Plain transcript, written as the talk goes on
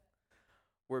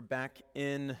We're back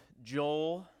in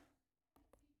Joel.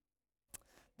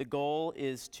 The goal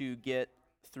is to get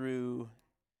through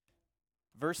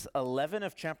verse 11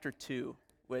 of chapter 2,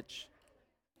 which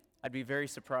I'd be very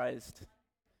surprised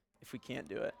if we can't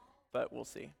do it, but we'll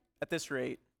see. At this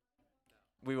rate,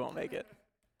 we won't make it.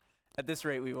 At this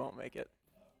rate, we won't make it.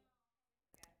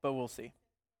 But we'll see.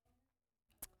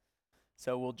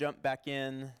 So we'll jump back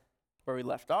in where we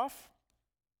left off.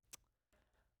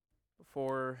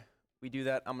 Before we do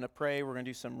that, I'm going to pray. We're going to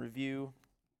do some review,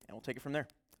 and we'll take it from there.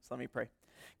 So let me pray.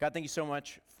 God, thank you so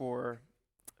much for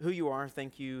who you are.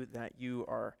 Thank you that you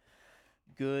are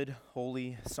good,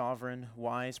 holy, sovereign,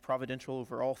 wise, providential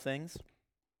over all things.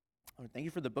 Lord, thank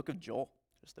you for the book of Joel,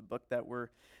 just a book that we're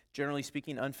generally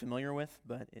speaking unfamiliar with,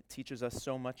 but it teaches us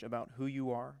so much about who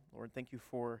you are. Lord, thank you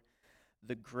for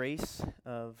the grace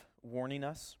of warning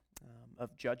us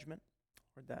of judgment,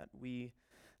 Lord, that we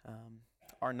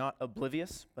are not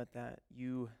oblivious, but that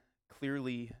you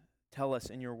clearly tell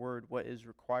us in your word what is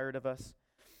required of us.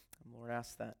 And Lord,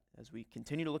 ask that as we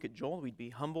continue to look at Joel, we'd be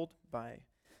humbled by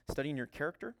studying your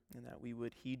character, and that we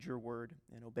would heed your word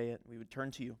and obey it. We would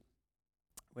turn to you.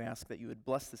 We ask that you would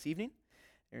bless this evening.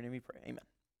 In your name we pray. Amen.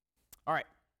 All right.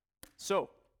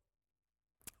 So,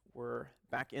 we're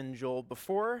back in Joel.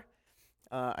 Before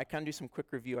I kind of do some quick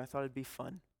review, I thought it'd be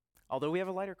fun. Although we have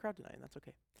a lighter crowd tonight, and that's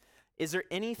okay. Is there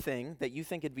anything that you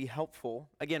think would be helpful?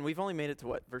 Again, we've only made it to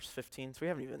what, verse 15? So we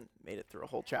haven't even made it through a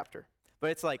whole chapter.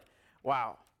 But it's like,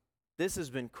 wow, this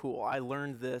has been cool. I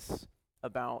learned this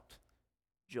about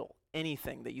Joel.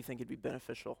 Anything that you think would be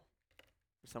beneficial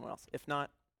for someone else. If not,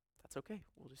 that's okay.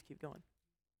 We'll just keep going.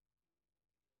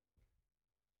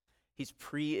 He's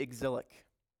pre-exilic.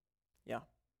 Yeah.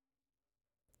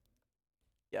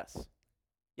 Yes.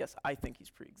 Yes, I think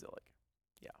he's pre-exilic.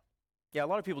 Yeah. Yeah, a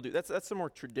lot of people do. That's the more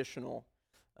traditional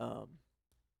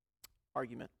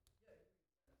argument.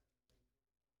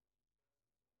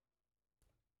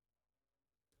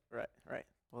 Right.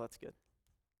 Well, that's good.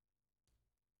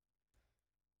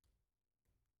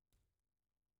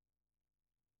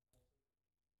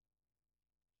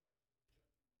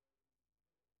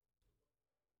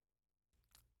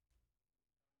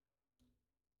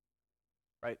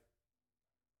 Right.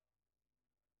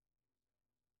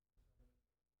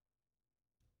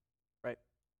 Right.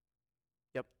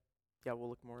 Yep. Yeah, we'll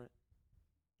look more at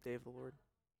Day of the Lord.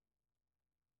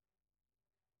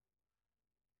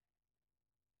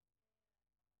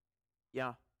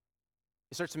 Yeah.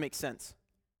 It starts to make sense.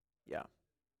 Yeah.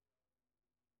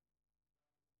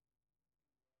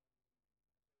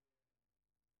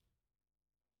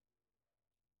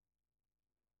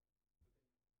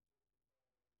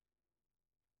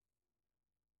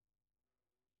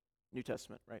 New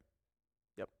Testament, right.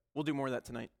 Yep. We'll do more of that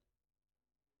tonight.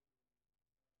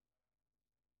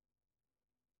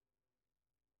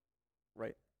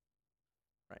 Right.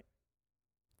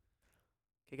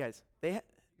 Okay, guys.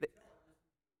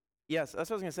 Yes, that's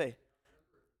what I was going to say.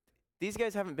 These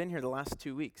guys haven't been here the last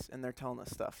 2 weeks, and they're telling us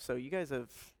stuff. So you guys have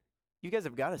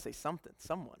got to say something,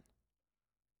 someone.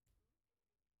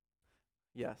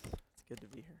 Yes, it's good to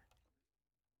be here.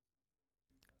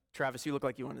 Travis, you look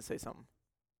like you wanted to say something.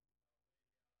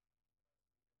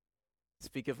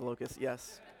 Speak of locusts,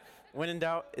 yes. When in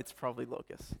doubt, it's probably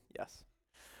locusts, yes.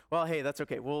 Well, hey, that's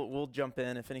okay. We'll jump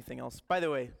in if anything else. By the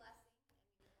way,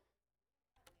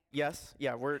 yes,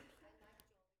 yeah, we're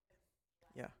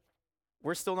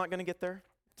still not going to get there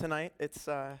tonight. It's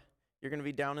you're going to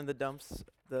be down in the dumps,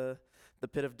 the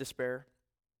pit of despair.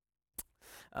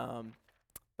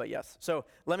 But yes, so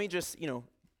let me just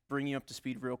bring you up to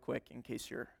speed real quick in case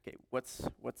you're okay.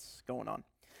 What's going on?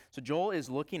 So Joel is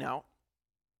looking out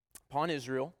upon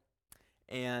Israel,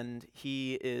 and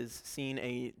he is seeing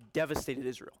a devastated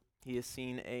Israel. He has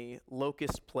seen a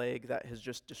locust plague that has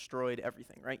just destroyed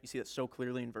everything, right? You see that so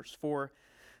clearly in verse 4.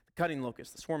 The cutting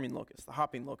locust, the swarming locust, the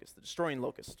hopping locust, the destroying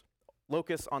locust.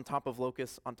 Locusts on top of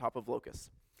locusts on top of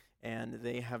locusts. And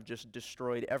they have just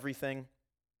destroyed everything.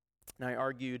 And I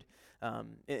argued,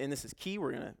 and this is key,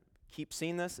 we're going to keep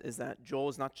seeing this, is that Joel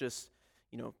is not just,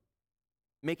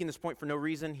 making this point for no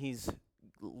reason. He's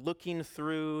looking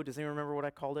through, does anyone remember what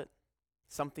I called it?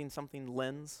 Something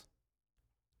lens.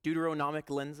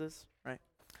 Deuteronomic lenses, right?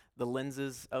 The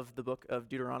lenses of the book of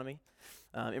Deuteronomy.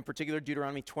 In particular,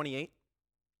 Deuteronomy 28.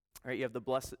 Right, you have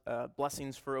the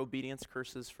blessings for obedience,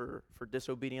 curses for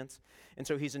disobedience. And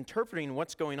so he's interpreting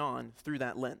what's going on through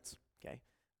that lens, okay?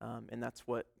 And that's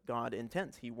what God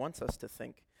intends. He wants us to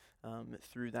think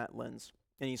through that lens.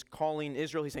 And he's calling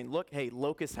Israel, he's saying, look, hey,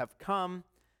 locusts have come,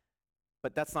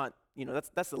 but that's not,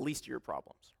 that's the least of your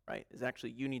problems, right? Is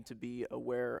actually you need to be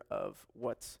aware of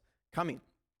what's coming.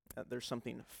 there's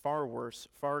something far worse,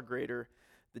 far greater,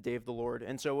 the day of the Lord.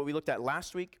 And so what we looked at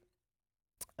last week,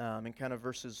 in kind of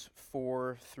verses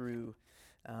 4 through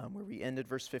where we ended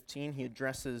verse 15, he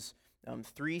addresses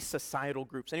 3 societal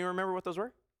groups. Anyone remember what those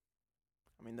were?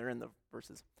 I mean, they're in the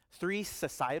verses. 3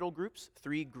 societal groups,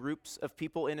 3 groups of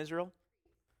people in Israel.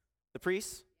 The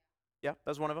priests, yeah,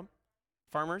 that was one of them.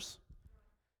 Farmers,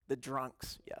 the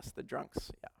drunks, yes, the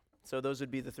drunks, yeah. So those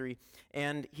would be the 3.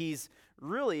 And he's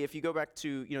really, if you go back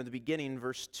to, the beginning,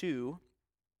 verse 2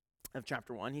 of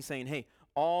chapter 1, he's saying, hey,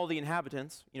 all the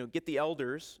inhabitants, get the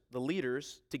elders, the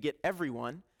leaders, to get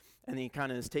everyone. And he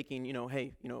kind of is taking,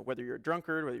 hey, whether you're a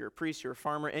drunkard, whether you're a priest, you're a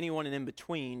farmer, anyone in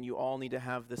between, you all need to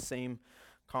have the same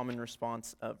common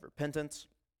response of repentance.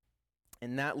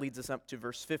 And that leads us up to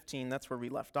verse 15. That's where we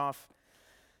left off.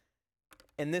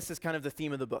 And this is kind of the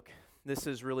theme of the book. This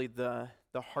is really the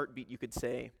heartbeat, you could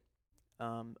say,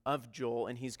 of Joel.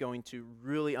 And he's going to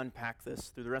really unpack this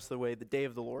through the rest of the way. The day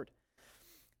of the Lord.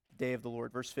 The day of the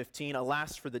Lord. Verse 15,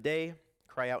 alas for the day,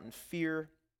 cry out in fear.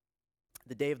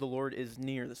 The day of the Lord is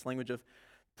near. This language of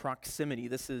proximity.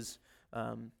 This is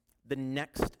the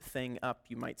next thing up,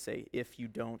 you might say, if you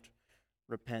don't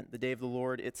repent. The day of the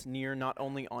Lord, it's near not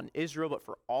only on Israel, but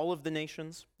for all of the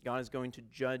nations. God is going to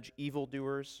judge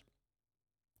evildoers.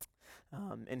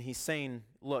 And he's saying,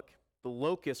 look, the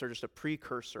locusts are just a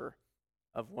precursor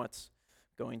of what's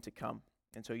going to come.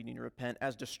 And so you need to repent.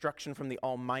 As destruction from the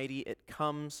Almighty, it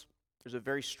comes. There's a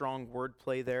very strong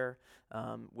wordplay there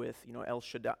with, El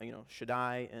Shaddai,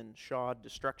 Shaddai and Shad,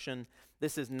 destruction.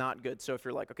 This is not good. So if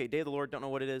you're like, okay, day of the Lord, don't know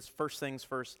what it is, first things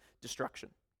first, destruction,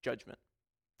 judgment.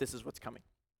 This is what's coming.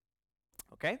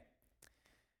 Okay?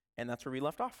 And that's where we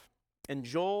left off. And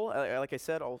Joel, like I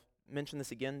said, I'll mention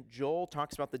this again. Joel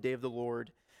talks about the day of the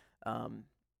Lord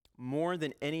more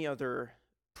than any other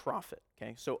prophet.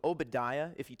 Okay? So Obadiah,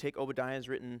 if you take Obadiah's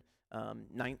written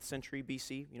 9th century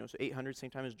BC, so 800, same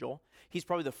time as Joel, he's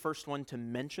probably the first one to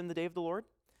mention the day of the Lord.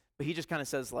 But he just kind of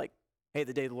says like, hey,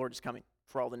 the day of the Lord is coming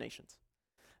for all the nations.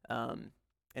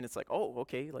 And it's like, oh,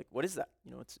 okay, like what is that?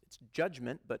 It's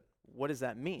judgment, but what does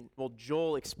that mean? Well,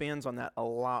 Joel expands on that a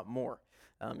lot more,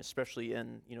 especially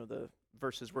in, the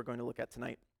verses we're going to look at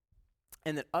tonight.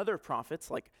 And then other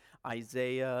prophets like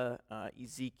Isaiah,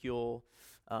 Ezekiel,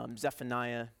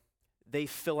 Zephaniah, they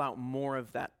fill out more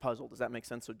of that puzzle. Does that make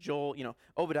sense? So Joel,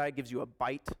 Obadiah gives you a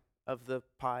bite of the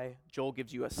pie. Joel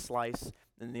gives you a slice,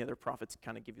 and the other prophets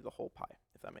kind of give you the whole pie,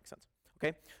 if that makes sense.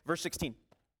 Okay, verse 16.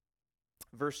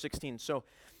 Verse 16. So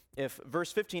if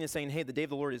verse 15 is saying, hey, the day of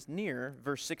the Lord is near,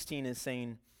 verse 16 is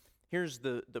saying, here's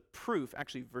the proof,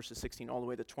 actually verses 16 all the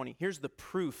way to 20, here's the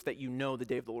proof that the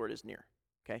day of the Lord is near,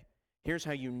 okay? Here's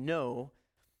how you know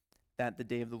that the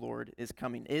day of the Lord is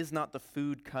coming. Is not the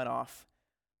food cut off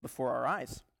before our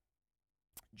eyes?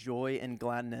 Joy and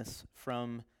gladness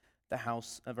from the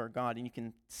house of our God. And you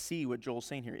can see what Joel's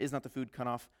saying here. Is not the food cut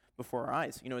off before our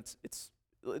eyes? It's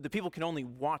the people can only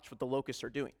watch what the locusts are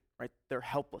doing. Right? They're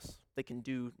helpless. They can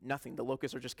do nothing. The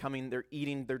locusts are just coming, they're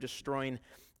eating, they're destroying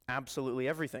absolutely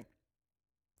everything.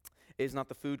 Is not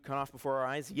the food cut off before our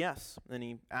eyes? Yes. Then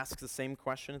he asks the same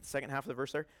question in the second half of the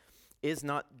verse there. Is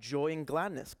not joy and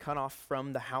gladness cut off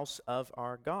from the house of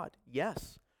our God?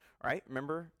 Yes. Right?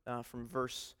 Remember from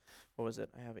verse, what was it?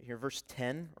 I have it here. Verse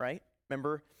 10, right?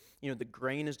 Remember, the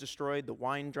grain is destroyed, the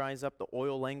wine dries up, the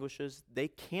oil languishes. They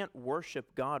can't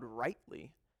worship God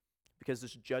rightly because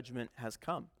this judgment has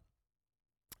come.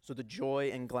 So the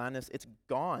joy and gladness, it's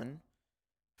gone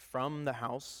from the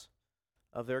house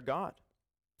of their God.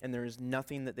 And there is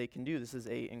nothing that they can do. This is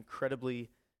an incredibly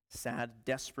sad,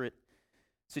 desperate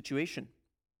situation.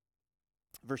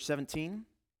 Verse 17,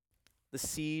 the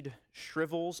seed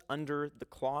shrivels under the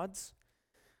clods.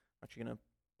 I'm actually going to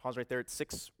pause right there. It's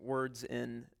 6 words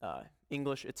in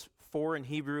English. It's 4 in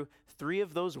Hebrew. 3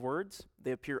 of those words,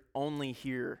 they appear only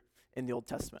here in the Old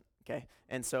Testament. Okay?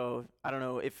 And so, I don't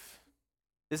know if...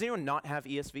 Does anyone not have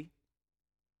ESV?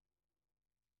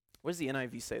 What does the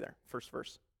NIV say there? First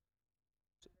verse.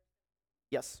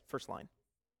 Yes, first line.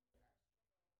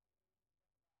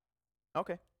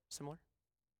 Okay, similar.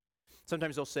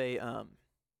 Sometimes they'll say,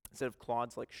 instead of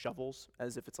clods, like shovels,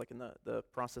 as if it's like in the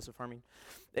process of farming.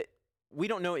 We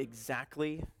don't know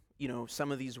exactly,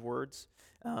 some of these words,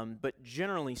 but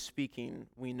generally speaking,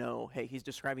 we know, hey, he's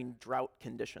describing drought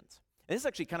conditions. And this is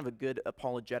actually kind of a good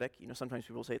apologetic. Sometimes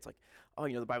people say it's like, oh,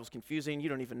 the Bible's confusing. You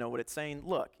don't even know what it's saying.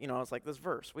 Look, it's like this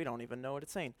verse. We don't even know what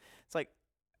it's saying. It's like,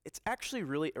 it's actually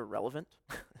really irrelevant.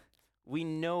 We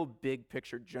know big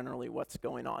picture generally what's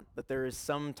going on, that there is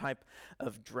some type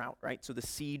of drought, right? So the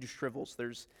seed shrivels.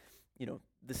 There's,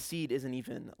 the seed isn't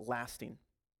even lasting.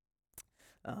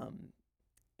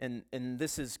 And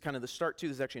this is kind of the start, too.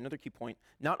 This is actually another key point.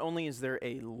 Not only is there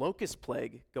a locust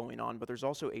plague going on, but there's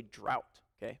also a drought,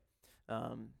 okay?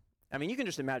 I mean, you can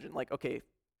just imagine, like, okay,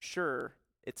 sure,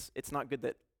 it's not good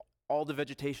that all the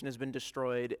vegetation has been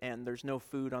destroyed and there's no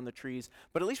food on the trees,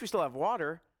 but at least we still have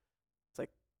water.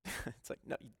 It's like,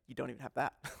 no, you don't even have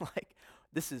that. Like,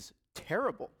 this is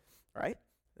terrible, right?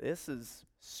 This is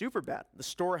super bad. The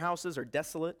storehouses are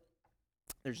desolate.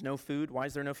 There's no food. Why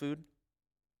is there no food?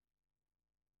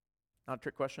 Not a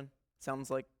trick question. Sounds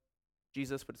like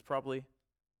Jesus, but it's probably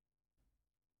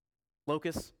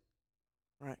locusts.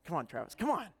 All right, come on, Travis. Come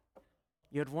on.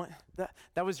 You had one.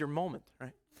 That was your moment,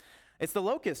 right? It's the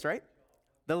locusts, right?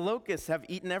 The locusts have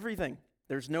eaten everything.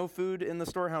 There's no food in the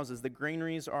storehouses. The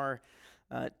granaries are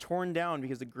torn down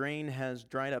because the grain has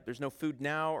dried up. There's no food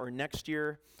now or next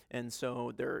year, and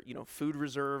so their food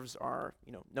reserves are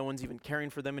no one's even caring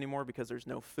for them anymore because there's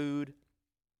no food.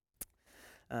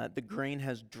 The grain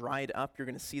has dried up. You're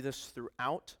going to see this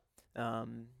throughout.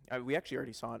 We actually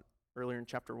already saw it earlier in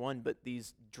chapter 1, but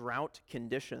these drought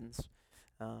conditions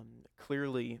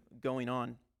clearly going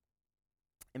on.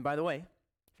 And by the way,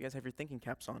 if you guys have your thinking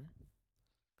caps on,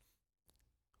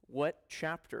 what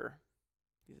chapter,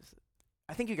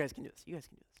 I think you guys can do this. You guys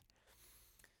can do this.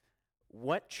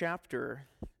 What chapter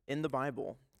in the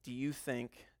Bible do you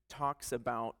think talks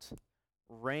about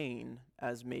rain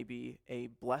as maybe a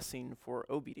blessing for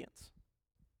obedience?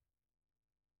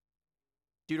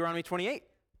 Deuteronomy 28.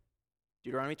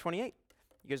 Deuteronomy 28.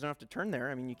 You guys don't have to turn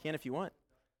there. I mean, you can if you want.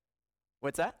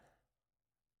 What's that?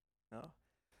 Oh,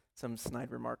 some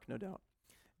snide remark, no doubt.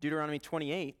 Deuteronomy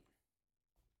 28.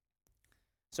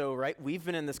 So, right, we've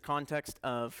been in this context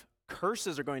of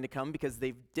curses are going to come because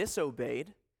they've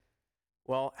disobeyed.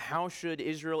 Well, how should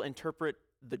Israel interpret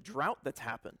the drought that's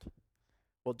happened?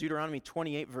 Well, Deuteronomy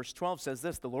 28, verse 12 says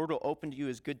this: the Lord will open to you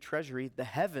his good treasury, the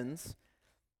heavens,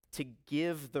 to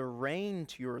give the rain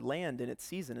to your land in its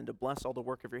season and to bless all the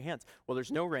work of your hands. Well,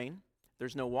 there's no rain,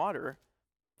 there's no water.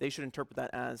 They should interpret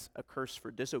that as a curse for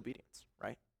disobedience,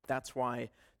 right? That's why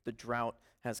the drought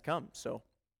has come. So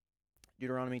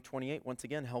Deuteronomy 28, once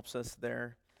again, helps us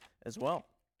there as well.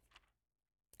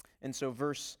 And so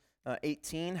verse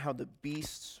 18, how the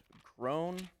beasts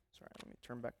groan. Sorry, let me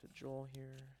turn back to Joel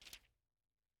here.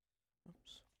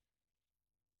 Oops.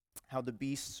 How the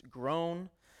beasts groan.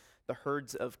 The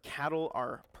herds of cattle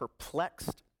are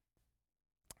perplexed.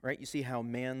 Right? You see how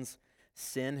man's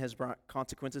sin has brought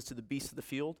consequences to the beasts of the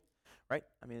field, right?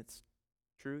 I mean, it's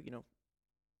true,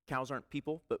 cows aren't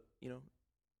people, but,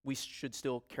 we should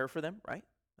still care for them, right?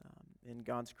 In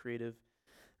God's creative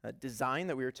design,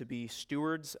 that we are to be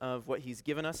stewards of what he's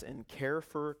given us and care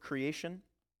for creation.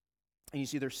 And you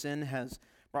see their sin has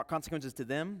brought consequences to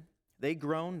them. They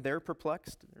groan, they're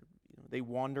perplexed, they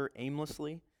wander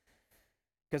aimlessly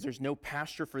because there's no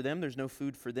pasture for them, there's no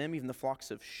food for them. Even the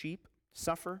flocks of sheep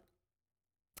suffer.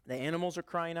 The animals are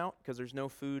crying out because there's no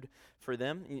food for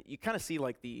them. You kind of see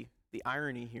like the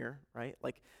irony here, right?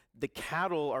 Like the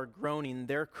cattle are groaning,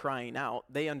 they're crying out.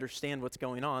 They understand what's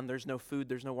going on. There's no food,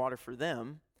 there's no water for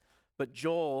them. But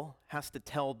Joel has to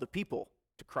tell the people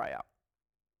to cry out,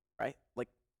 right? Like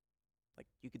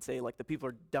you could say like the people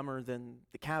are dumber than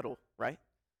the cattle, right?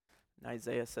 And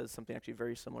Isaiah says something actually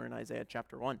very similar in Isaiah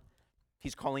chapter 1.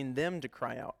 He's calling them to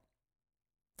cry out.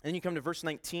 And then you come to verse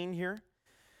 19 here.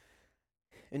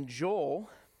 And Joel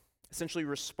essentially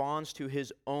responds to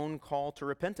his own call to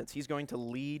repentance. He's going to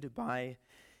lead by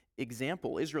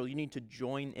example. Israel, you need to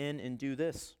join in and do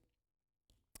this.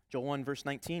 Joel 1, verse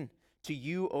 19. To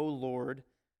you, O Lord,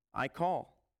 I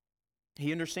call.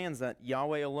 He understands that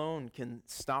Yahweh alone can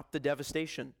stop the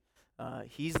devastation.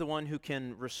 He's the one who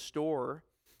can restore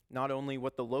not only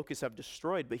what the locusts have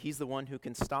destroyed, but he's the one who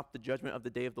can stop the judgment of the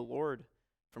day of the Lord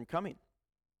from coming.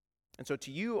 And so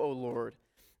to you, O Lord,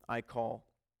 I call.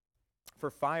 For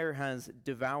fire has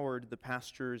devoured the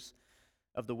pastures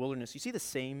of the wilderness. You see the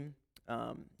same,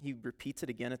 he repeats it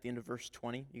again at the end of verse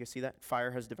 20. You guys see that? Fire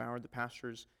has devoured the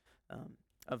pastures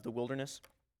of the wilderness.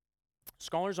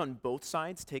 Scholars on both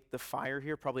sides take the fire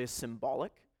here probably as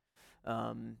symbolic.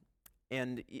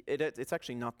 And it's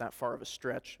actually not that far of a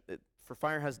stretch. For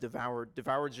fire has devoured.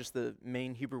 Devoured is just the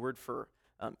main Hebrew word for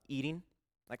eating.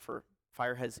 Like for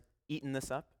fire has eaten this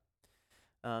up.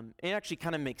 It actually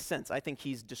kind of makes sense. I think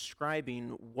he's describing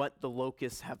what the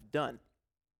locusts have done.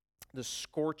 The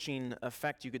scorching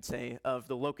effect, you could say, of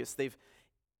the locusts. They've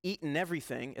eaten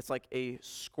everything. It's like a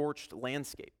scorched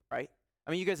landscape, right?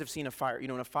 I mean, you guys have seen a fire.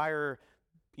 When a fire,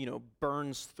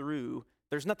 burns through,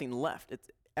 there's nothing left.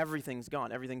 Everything's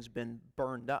gone. Everything's been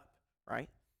burned up, right?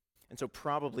 And so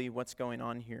probably what's going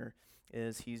on here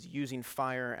is he's using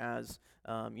fire as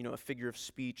a figure of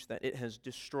speech, that it has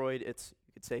destroyed, you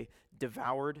could say,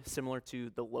 devoured, similar to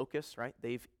the locusts, right?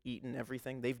 They've eaten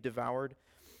everything. They've devoured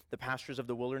the pastures of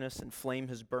the wilderness, and flame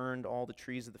has burned all the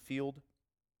trees of the field.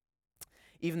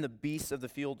 Even the beasts of the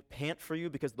field pant for you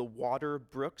because the water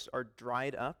brooks are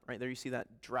dried up, right? There you see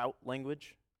that drought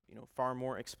language, far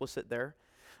more explicit there.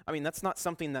 I mean, that's not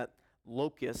something that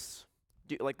locusts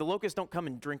do. Like, the locusts don't come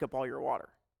and drink up all your water,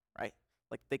 right?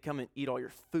 Like, they come and eat all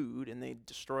your food, and they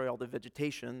destroy all the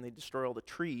vegetation, they destroy all the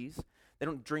trees. They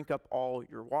don't drink up all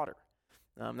your water.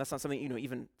 That's not something,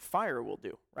 even fire will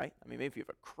do, right? I mean, maybe if you have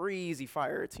a crazy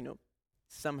fire, it's,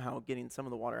 somehow getting some of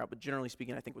the water out. But generally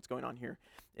speaking, I think what's going on here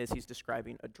is he's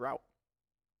describing a drought.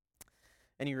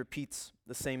 And he repeats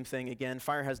the same thing again.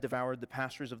 Fire has devoured the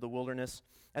pastures of the wilderness.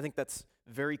 I think that's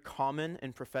very common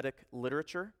in prophetic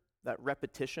literature, that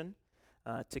repetition,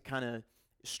 to kind of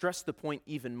stress the point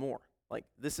even more. Like,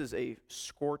 this is a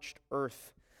scorched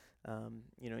earth.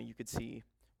 You could see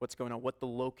what's going on, what the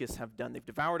locusts have done. They've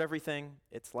devoured everything.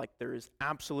 It's like there is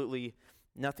absolutely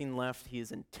nothing left. He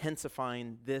is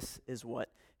intensifying. This is what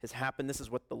has happened. This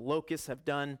is what the locusts have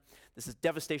done. This is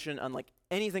devastation unlike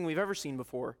anything we've ever seen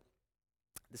before.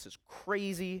 This is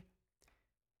crazy.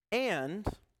 And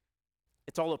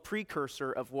it's all a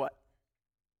precursor of what?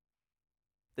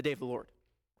 The day of the Lord,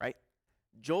 right?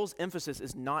 Joel's emphasis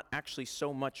is not actually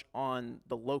so much on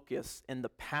the locusts and the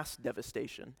past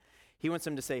devastation. He wants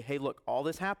them to say, hey, look, all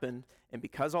this happened, and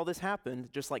because all this happened,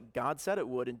 just like God said it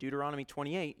would in Deuteronomy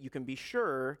 28, you can be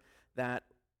sure that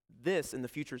this in the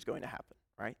future is going to happen,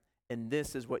 right? And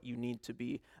this is what you need to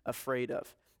be afraid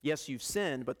of. Yes, you've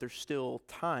sinned, but there's still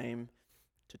time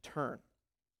to turn.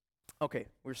 Okay,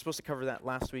 we were supposed to cover that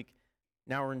last week.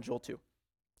 Now we're in Joel 2.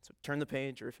 So turn the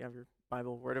page, or if you have your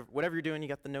Bible, whatever you're doing, you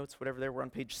got the notes, whatever there. We're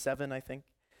on page 7, I think.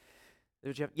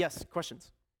 Did you have? Yes,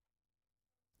 questions?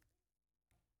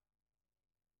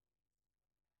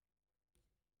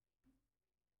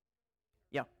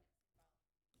 Yeah.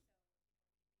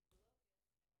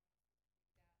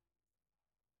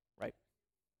 Right.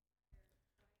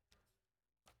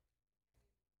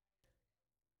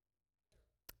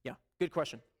 Yeah, good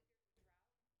question.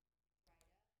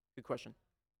 Good question.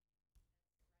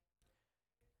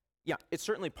 Yeah, it's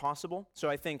certainly possible. So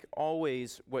I think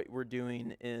always what we're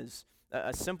doing is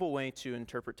a simple way to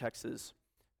interpret text is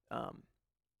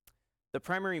the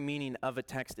primary meaning of a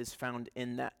text is found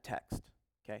in that text,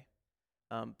 okay?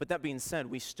 But that being said,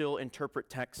 we still interpret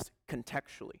text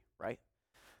contextually, right?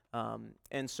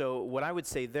 And so what I would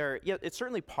say there, yeah, it's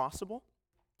certainly possible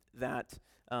that,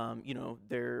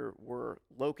 there were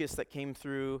locusts that came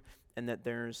through and that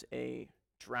there's a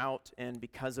drought, and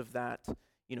because of that,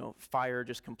 fire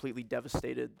just completely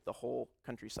devastated the whole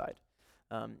countryside.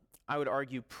 I would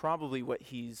argue probably what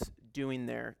he's doing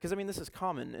there, because this is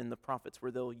common in the prophets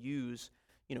where they'll use,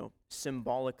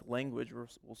 symbolic language.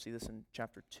 We'll see this in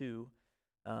chapter 2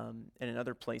 and in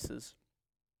other places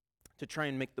to try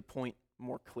and make the point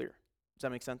more clear. Does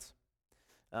that make sense?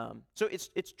 So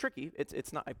it's tricky.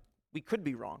 It's not. We could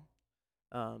be wrong,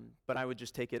 but I would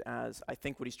just take it as I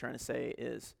think what he's trying to say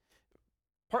is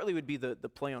partly would be the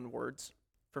play on words.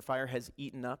 For fire has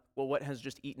eaten up. Well, what has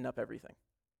just eaten up everything?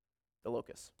 The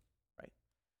locusts, right?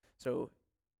 So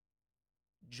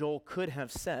Joel could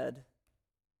have said,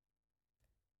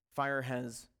 fire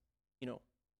has,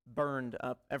 burned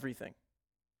up everything.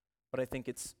 But I think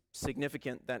it's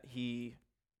significant that he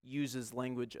uses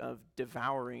language of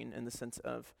devouring in the sense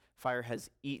of fire has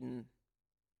eaten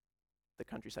the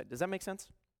countryside. Does that make sense?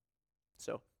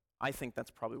 So I think that's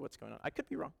probably what's going on. I could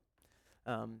be wrong.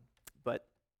 But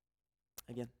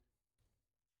again,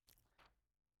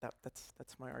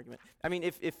 that's my argument.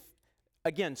 If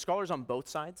again, scholars on both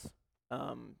sides,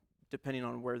 depending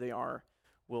on where they are,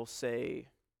 will say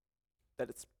that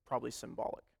it's probably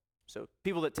symbolic. So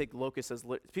people that take locusts as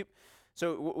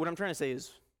so what I'm trying to say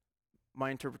is my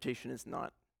interpretation is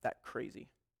not that crazy.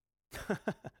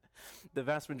 The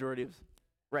vast majority of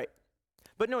right,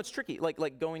 but no, it's tricky.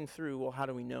 Like going through. Well, how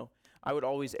do we know? I would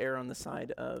always err on the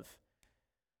side of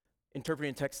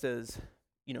interpreting text as,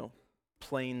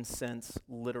 plain sense,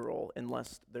 literal,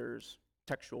 unless there's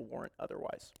textual warrant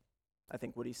otherwise. I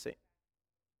think what he's saying.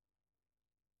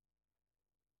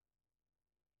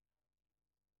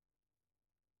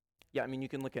 Yeah, you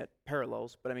can look at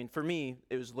parallels, but for me,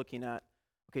 it was looking at,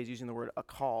 okay, he's using the word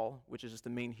akal, which is just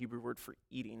the main Hebrew word for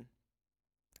eating.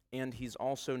 And he's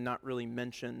also not really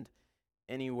mentioned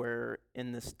anywhere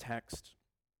in this text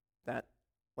that,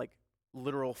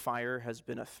 literal fire has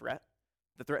been a threat.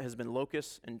 The threat has been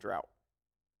locusts and drought.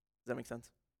 Does that make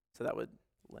sense? So that would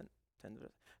tend to.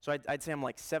 So I'd say I'm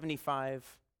like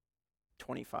 75,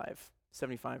 25.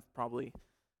 75 probably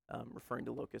referring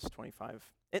to locust, 25.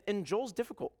 And Joel's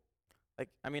difficult. Like,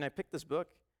 I mean, I picked this book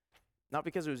not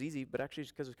because it was easy, but actually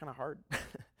just because it was kind of hard.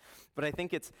 But I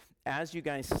think it's, as you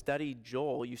guys study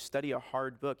Joel, you study a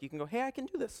hard book, you can go, hey, I can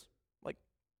do this. Like,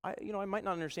 I might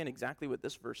not understand exactly what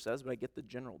this verse says, but I get the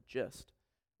general gist,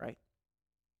 right?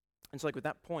 And so like with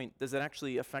that point, does that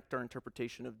actually affect our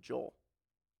interpretation of Joel?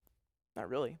 Not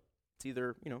really. It's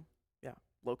either,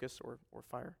 locust or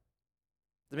fire.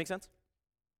 Does that make sense?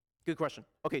 Good question.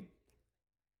 Okay.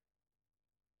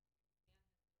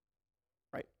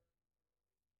 Right.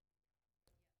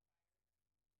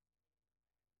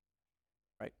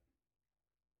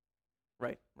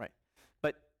 Right. Right.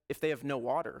 But if they have no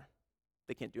water,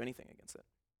 they can't do anything against it.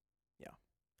 Yeah.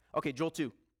 Okay, Joel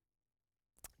 2.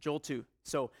 Joel 2.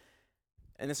 So,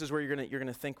 and this is where you're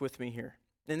gonna think with me here.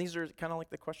 And these are kind of like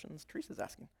the questions Teresa's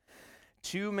asking.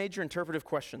 Two major interpretive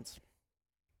questions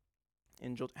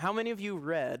in Joel. How many of you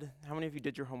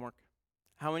did your homework?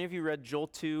 How many of you read Joel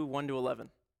 2, 1 to 11?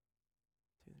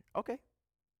 Okay,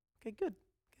 good.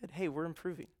 Hey, we're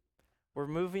improving. We're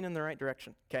moving in the right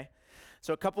direction, okay?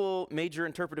 So a couple major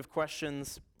interpretive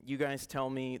questions. You guys tell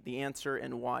me the answer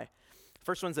and why.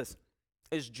 First one's this.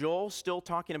 Is Joel still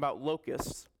talking about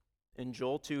locusts in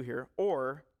Joel 2 here,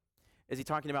 or is he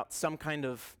talking about something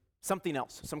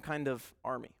else, some kind of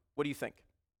army? What do you think?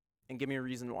 And give me a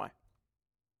reason why.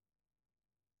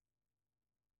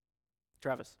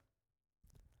 Travis.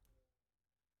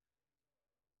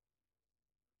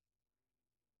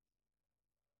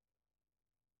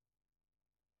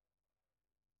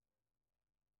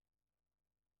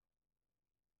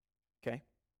 Okay.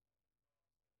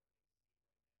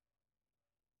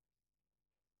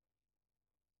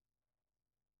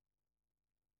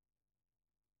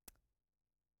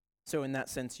 So in that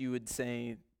sense, you would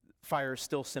say fire is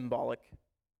still symbolic,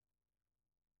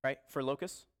 right, for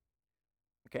locusts?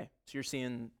 Okay, so you're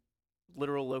seeing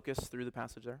literal locusts through the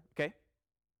passage there. Okay.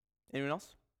 Anyone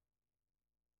else?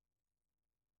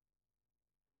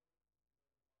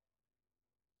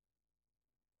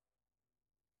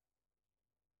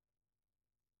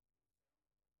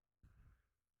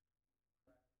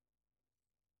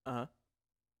 Uh-huh.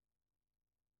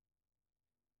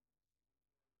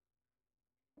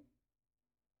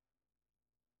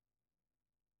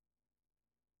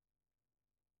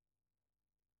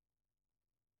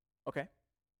 Okay.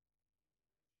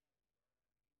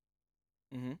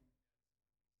 Mm-hmm.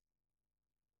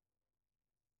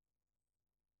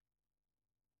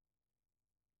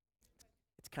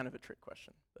 It's kind of a trick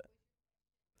question, but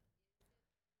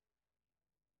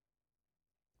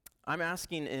I'm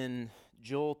asking in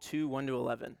Joel 2, 1 to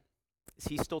 11, is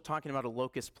he still talking about a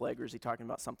locust plague, or is he talking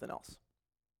about something else?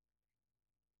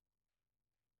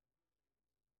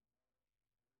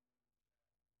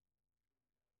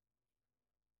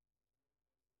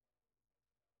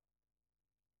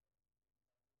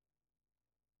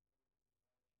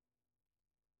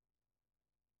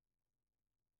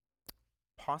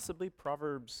 Possibly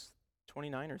Proverbs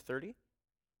 29 or 30?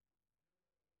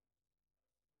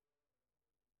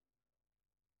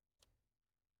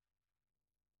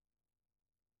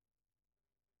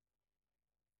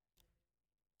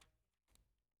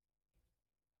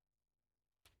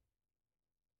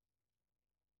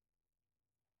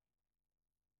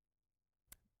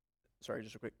 Sorry,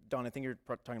 just real quick. Don, I think you're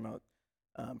talking about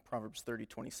Proverbs 30,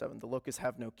 27. The locusts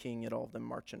have no king, yet all of them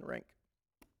march in rank.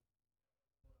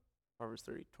 Proverbs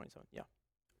 30, 27. Yeah.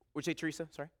 Would you say Teresa?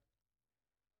 Sorry.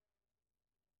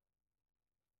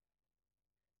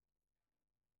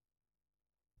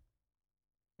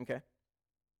 Okay.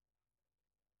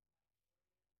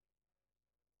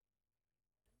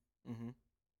 Mm-hmm.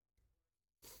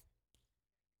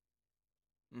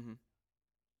 Mm-hmm.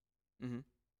 Mm-hmm.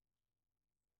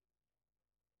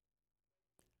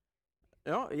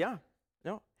 No, yeah.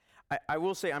 No. I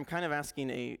will say I'm kind of asking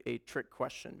a trick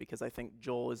question because I think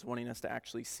Joel is wanting us to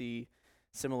actually see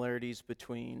similarities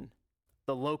between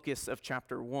the locusts of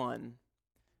chapter 1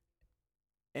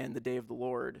 and the day of the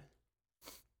Lord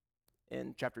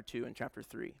in chapter 2 and chapter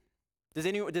 3. Does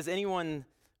anyone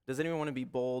want to be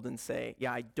bold and say,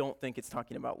 yeah, I don't think it's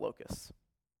talking about locusts?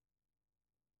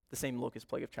 The same locust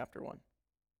plague of chapter 1.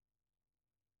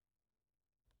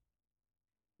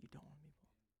 You don't want to be bold.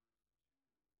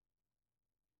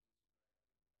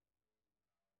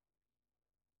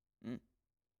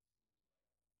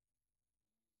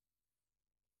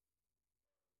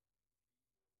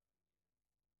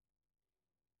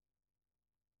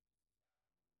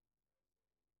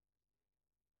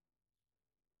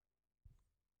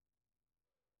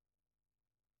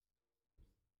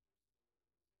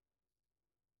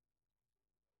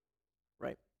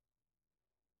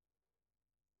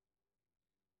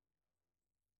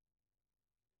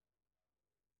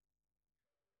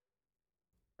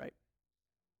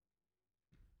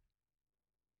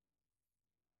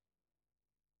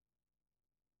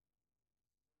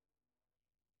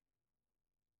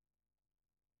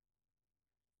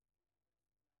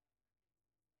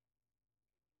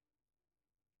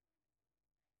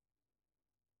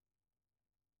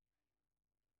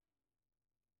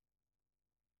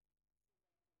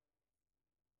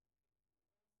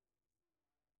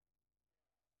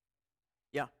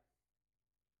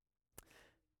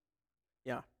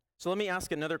 Yeah. So let me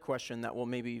ask another question that will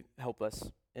maybe help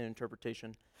us in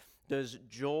interpretation. Does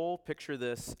Joel picture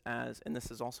this as, and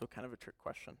this is also kind of a trick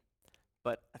question,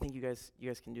 but I think you guys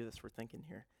can do this. We're thinking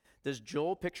here. Does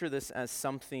Joel picture this as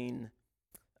something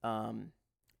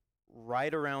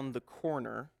right around the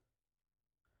corner,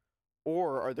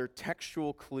 or are there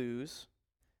textual clues,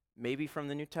 maybe from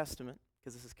the New Testament,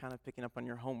 because this is kind of picking up on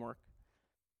your homework,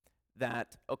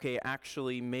 that, okay,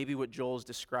 actually, maybe what Joel's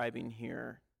describing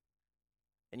here,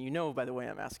 and you know, by the way,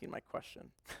 I'm asking my question,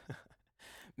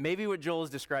 maybe what Joel is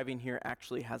describing here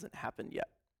actually hasn't happened yet.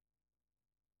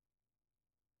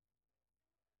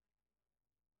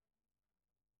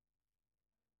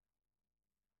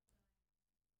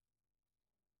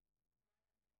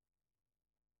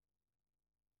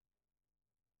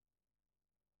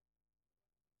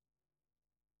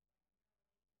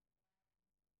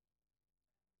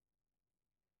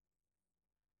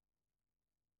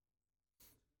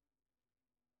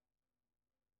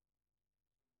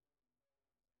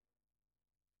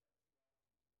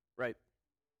 Right,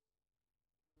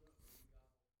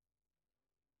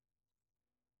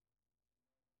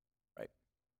 right,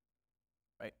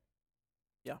 right.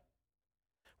 Yeah.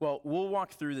 Well, we'll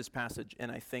walk through this passage,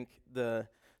 and I think the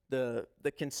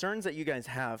concerns that you guys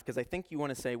have, because I think you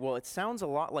want to say, well, it sounds a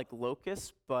lot like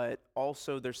locusts, but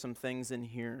also there's some things in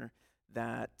here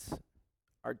that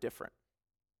are different,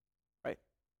 right?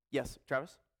 Yes,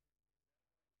 Travis?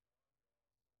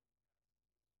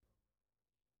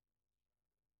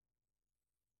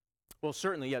 Well,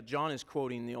 certainly, yeah, John is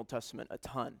quoting the Old Testament a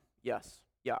ton. Yes.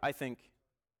 Yeah, I think,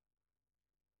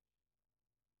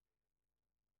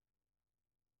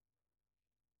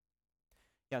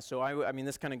 yeah, so I mean,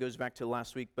 this kind of goes back to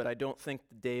last week, but I don't think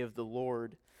the day of the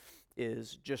Lord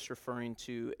is just referring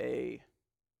to a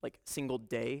like single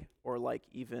day or like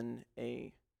even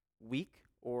a week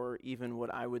or even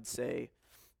what I would say,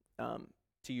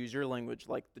 to use your language,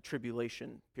 like the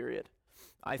tribulation period.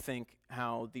 I think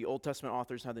how the Old Testament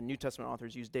authors, how the New Testament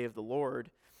authors use day of the Lord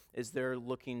is they're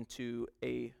looking to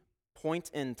a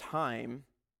point in time,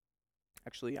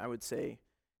 actually, I would say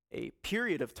a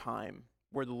period of time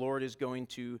where the Lord is going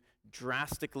to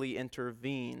drastically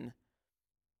intervene,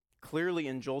 clearly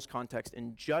in Joel's context,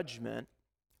 in judgment.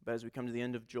 But as we come to the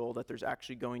end of Joel, that there's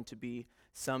actually going to be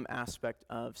some aspect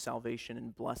of salvation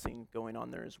and blessing going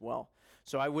on there as well.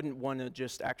 So I wouldn't want to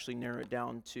just actually narrow it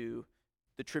down to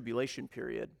the tribulation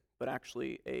period, but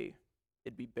actually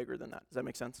it'd be bigger than that. Does that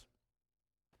make sense?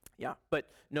 Yeah, but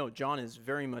no, John is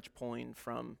very much pulling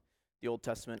from the Old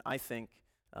Testament, I think,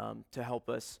 to help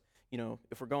us. You know,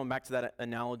 if we're going back to that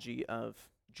analogy of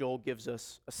Joel gives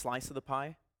us a slice of the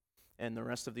pie, and the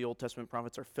rest of the Old Testament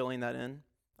prophets are filling that in,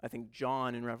 I think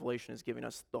John in Revelation is giving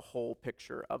us the whole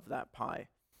picture of that pie.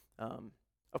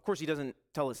 Of course, he doesn't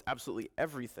tell us absolutely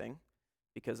everything,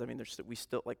 because I mean, there's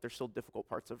still difficult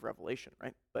parts of Revelation,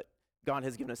 right? But God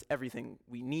has given us everything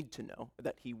we need to know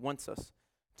that He wants us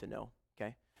to know.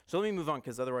 Okay, so let me move on,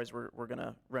 because otherwise we're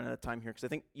gonna run out of time here. Because I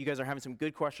think you guys are having some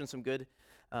good questions, some good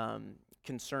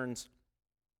concerns.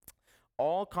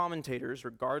 All commentators,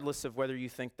 regardless of whether you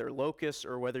think they're locusts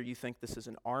or whether you think this is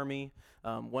an army,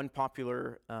 one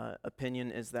popular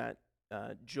opinion is that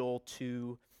Joel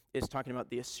 2 is talking about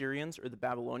the Assyrians or the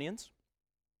Babylonians,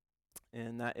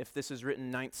 and that if this is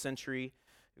written 9th century,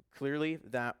 clearly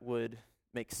that would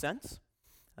make sense,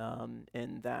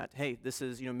 and that, hey, this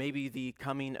is maybe the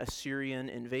coming Assyrian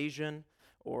invasion,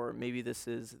 or maybe this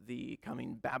is the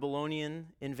coming Babylonian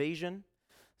invasion.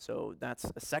 So that's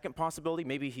a second possibility.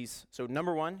 Maybe so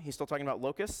number one, he's still talking about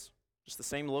locusts, just the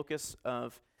same locusts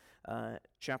of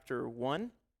chapter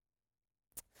 1.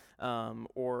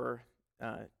 Or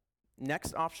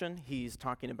next option, he's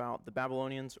talking about the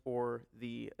Babylonians or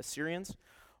the Assyrians.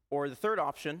 Or the third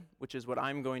option, which is what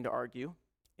I'm going to argue,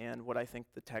 and what I think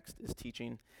the text is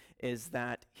teaching, is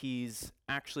that he's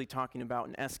actually talking about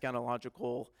an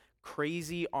eschatological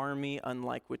crazy army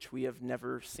unlike which we have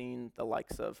never seen the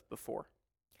likes of before.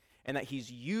 And that he's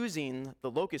using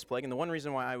the locust plague. And the one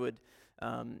reason why I would,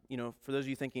 for those of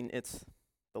you thinking it's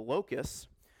the locusts,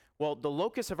 well, the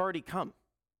locusts have already come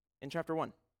in chapter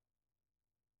 1.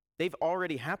 They've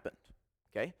already happened,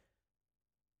 okay?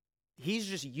 He's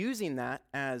just using that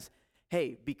as,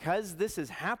 hey, because this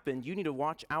has happened, you need to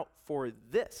watch out for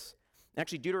this.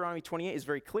 Actually, Deuteronomy 28 is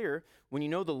very clear. When you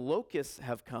know the locusts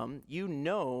have come, you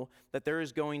know that there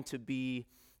is going to be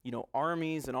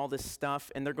armies and all this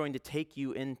stuff, and they're going to take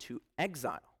you into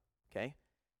exile, okay?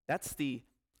 That's the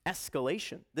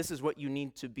escalation. This is what you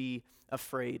need to be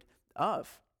afraid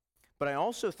of. But I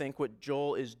also think what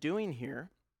Joel is doing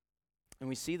here, and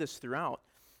we see this throughout,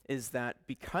 is that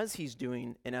because he's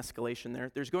doing an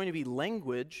escalation there's going to be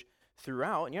language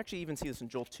throughout, and you actually even see this in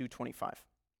Joel 2:25,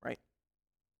 right?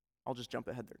 I'll just jump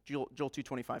ahead there. Joel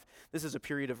 2:25. This is a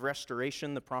period of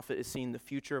restoration. The prophet is seeing the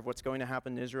future of what's going to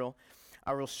happen in Israel.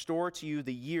 I will restore to you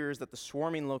the years that the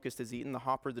swarming locust has eaten, the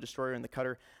hopper, the destroyer, and the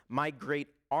cutter, my great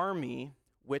army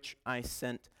which I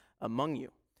sent among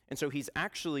you. And so he's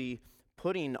actually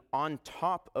putting on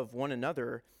top of one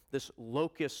another this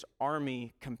locust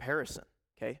army comparison,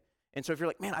 okay? And so if you're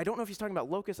like, man, I don't know if he's talking about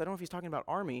locusts, I don't know if he's talking about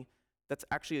army, that's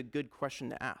actually a good question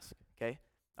to ask, okay?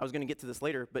 I was going to get to this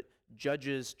later, but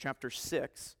Judges chapter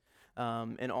 6,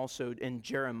 and also in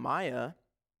Jeremiah,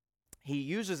 he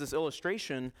uses this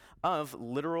illustration of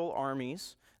literal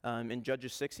armies. In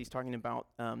Judges 6, he's talking about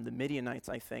the Midianites,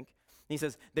 I think. And he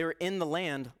says, they were in the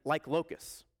land like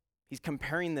locusts. He's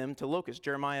comparing them to locusts.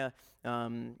 Jeremiah,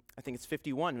 I think it's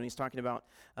 51, when he's talking about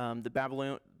the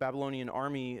Babylonian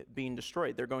army being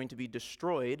destroyed. They're going to be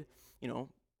destroyed,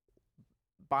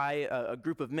 by a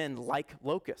group of men like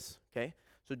locusts, okay?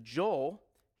 So Joel,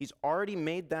 he's already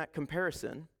made that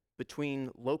comparison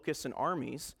between locusts and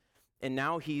armies, and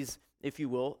now he's, if you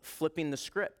will, flipping the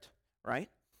script, right?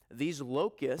 These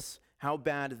locusts, how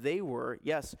bad they were,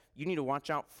 yes, you need to watch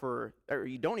out for, or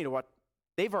you don't need to watch,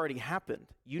 they've already happened.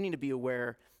 You need to be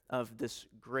aware of this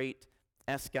great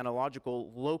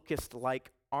eschatological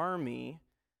locust-like army,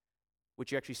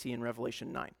 which you actually see in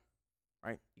Revelation 9,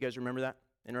 right? You guys remember that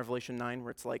in Revelation 9,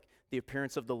 where it's like the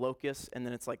appearance of the locusts, and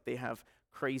then it's like they have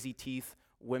crazy teeth,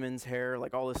 women's hair,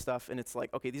 like all this stuff, and it's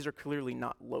like, okay, these are clearly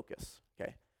not locusts,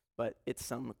 okay? But it's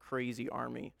some crazy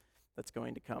army that's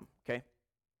going to come, okay?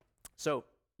 So,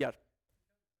 yeah.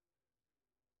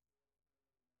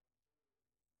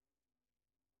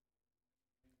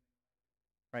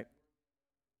 Right.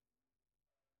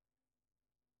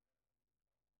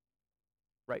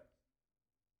 Right.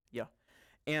 Yeah.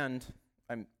 And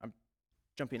I'm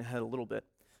jumping ahead a little bit,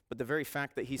 but the very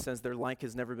fact that he says their like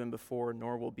has never been before,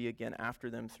 nor will be again after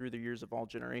them through the years of all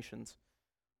generations.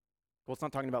 Well, it's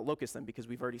not talking about locusts then, because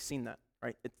we've already seen that,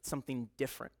 right? It's something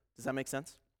different. Does that make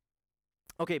sense?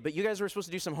 Okay, but you guys were supposed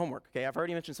to do some homework, okay? I've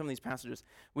already mentioned some of these passages.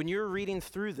 When you're reading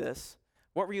through this,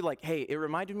 what were you like, hey, it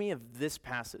reminded me of this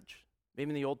passage, maybe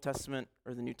in the Old Testament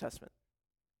or the New Testament?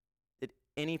 Did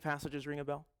any passages ring a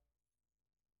bell?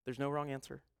 There's no wrong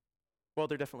answer. Well,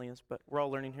 there definitely is, but we're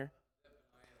all learning here.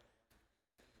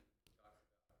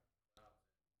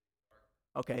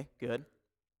 Okay, good.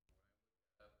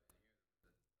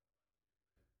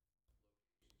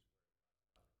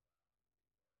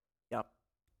 Yep.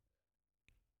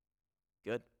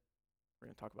 Good. We're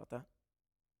going to talk about that.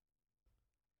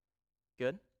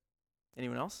 Good.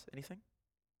 Anyone else? Anything?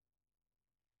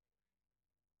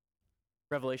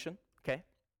 Revelation. Okay.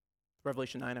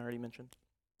 Revelation 9 I already mentioned.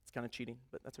 It's kind of cheating,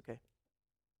 but that's okay.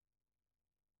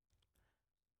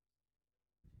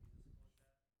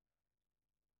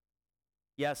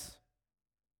 Yes.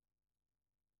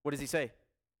 What does he say?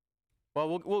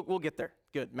 Well, we'll get there.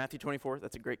 Good. Matthew 24,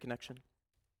 that's a great connection.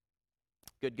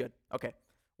 Good. Okay.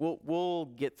 We'll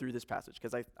get through this passage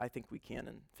because I think we can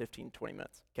in 15, 20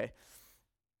 minutes. Okay.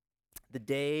 The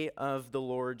day of the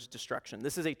Lord's destruction.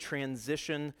 This is a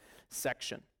transition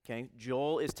section. Okay.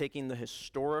 Joel is taking the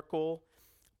historical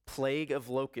plague of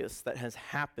locusts that has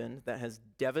happened, that has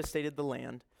devastated the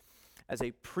land, as a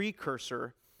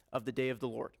precursor of the day of the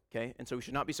Lord. Okay. And so we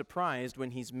should not be surprised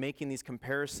when he's making these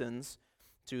comparisons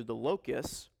to the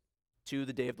locusts to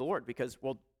the day of the Lord, because,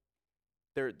 well,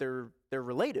 they're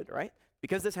related, right?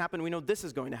 Because this happened, we know this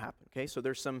is going to happen, okay? So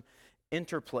there's some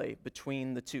interplay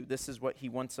between the two. This is what he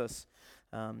wants us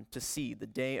to see, the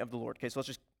day of the Lord. Okay, so let's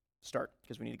just start,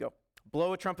 because we need to go.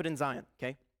 Blow a trumpet in Zion,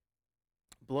 okay?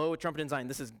 Blow a trumpet in Zion.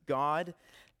 This is God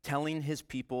telling his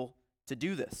people to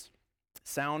do this.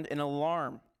 Sound an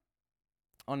alarm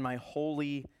on my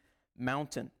holy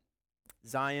mountain.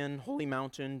 Zion, holy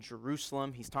mountain,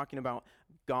 Jerusalem. He's talking about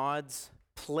God's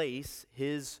place,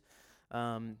 his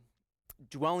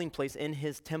dwelling place in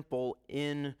his temple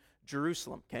in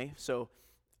Jerusalem, okay? So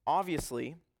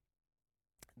obviously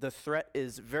the threat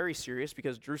is very serious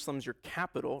because Jerusalem's your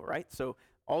capital, right? So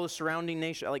all the surrounding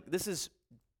nation, like this is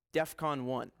DEFCON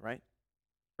 1, right?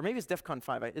 Or maybe it's DEFCON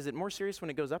 5. Is it more serious when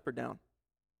it goes up or down?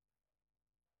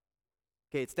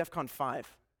 Okay, it's DEFCON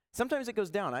 5. Sometimes it goes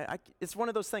down. It's one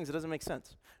of those things. It doesn't make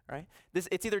sense, right?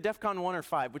 It's either DEFCON 1 or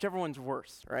 5, whichever one's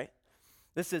worse, right?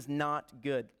 This is not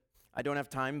good. I don't have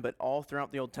time, but all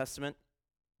throughout the Old Testament,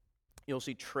 you'll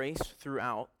see traced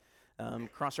throughout,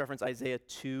 cross-reference Isaiah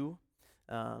 2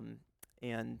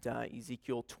 and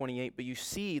Ezekiel 28, but you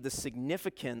see the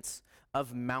significance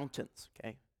of mountains,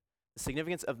 okay? The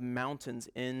significance of mountains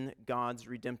in God's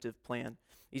redemptive plan.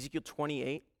 Ezekiel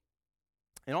 28,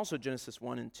 and also Genesis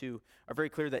 1 and 2 are very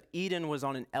clear that Eden was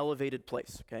on an elevated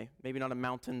place, okay? Maybe not a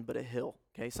mountain, but a hill,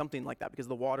 okay? Something like that, because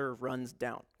the water runs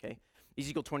down, okay?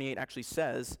 Ezekiel 28 actually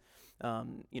says,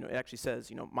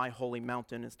 my holy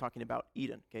mountain is talking about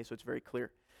Eden, okay? So it's very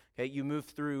clear. Okay, you move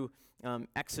through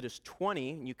Exodus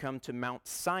 20, and you come to Mount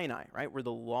Sinai, right, where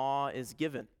the law is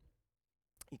given.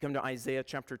 You come to Isaiah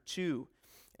chapter 2,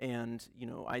 and,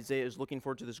 Isaiah is looking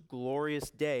forward to this glorious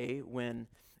day when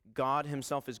God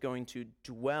himself is going to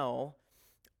dwell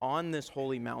on this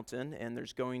holy mountain, and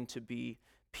there's going to be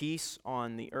peace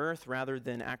on the earth rather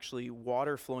than actually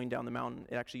water flowing down the mountain.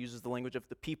 It actually uses the language of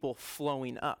the people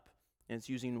flowing up, and it's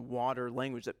using water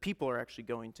language that people are actually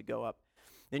going to go up.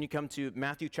 Then you come to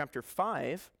Matthew chapter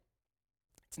 5.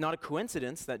 It's not a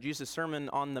coincidence that Jesus' Sermon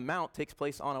on the Mount takes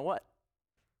place on a what?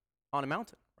 On a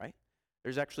mountain, right?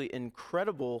 There's actually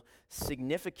incredible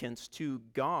significance to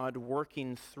God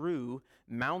working through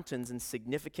mountains and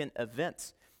significant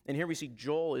events. And here we see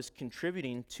Joel is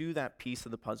contributing to that piece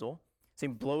of the puzzle,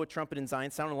 saying, blow a trumpet in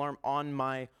Zion, sound an alarm on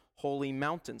my holy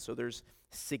mountain. So there's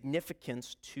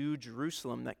significance to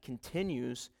Jerusalem that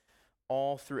continues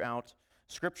all throughout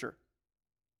Scripture.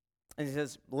 And he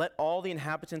says, let all the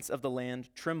inhabitants of the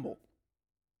land tremble.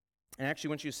 And actually,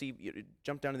 once you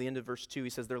jump down to the end of verse 2, he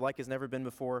says, their like has never been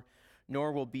before,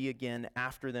 nor will be again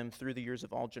after them through the years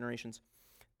of all generations.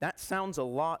 That sounds a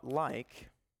lot like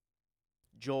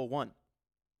Joel 1,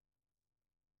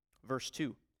 verse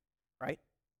 2, right?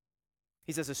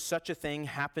 He says, has such a thing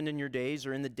happened in your days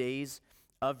or in the days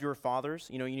of your fathers?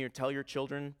 You need to tell your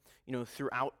children,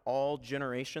 throughout all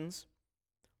generations,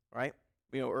 right?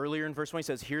 Earlier in verse 1, he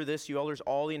says, hear this, you elders,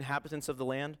 all the inhabitants of the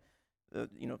land.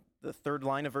 The third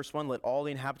line of verse 1, let all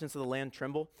the inhabitants of the land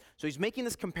tremble. So he's making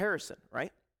this comparison,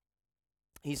 right?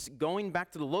 He's going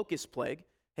back to the locust plague.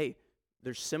 Hey,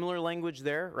 there's similar language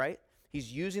there, right?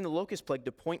 He's using the locust plague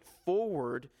to point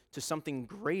forward to something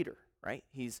greater, right?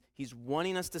 He's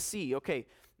wanting us to see, okay,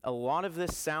 a lot of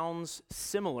this sounds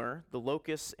similar, the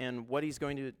locusts and what he's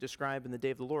going to describe in the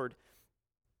day of the Lord.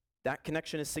 That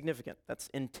connection is significant. That's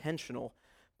intentional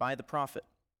by the prophet.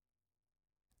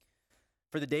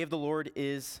 For the day of the Lord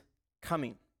is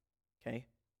coming, okay?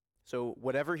 So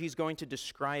whatever he's going to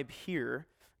describe here,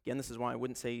 again, this is why I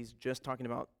wouldn't say he's just talking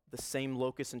about the same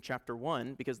locusts in chapter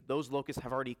 1, because those locusts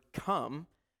have already come,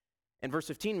 and verse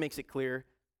 15 makes it clear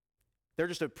they're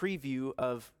just a preview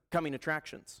of coming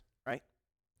attractions, right?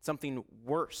 Something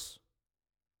worse.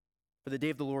 For the day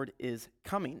of the Lord is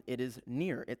coming. It is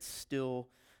near. It's still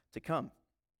to come.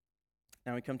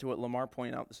 Now we come to what Lamar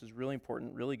pointed out. This is really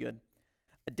important, really good.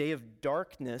 A day of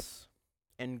darkness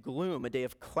and gloom, a day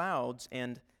of clouds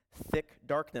and thick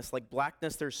darkness. Like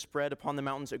blackness, there's spread upon the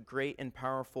mountains a great and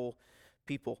powerful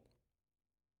people.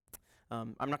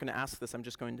 I'm not going to ask this. I'm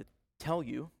just going to tell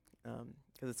you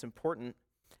because it's important.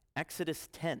 Exodus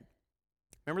 10.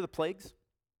 Remember the plagues?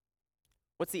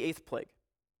 What's the 8th plague?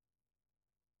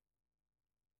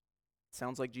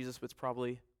 Sounds like Jesus, but it's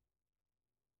probably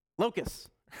locusts,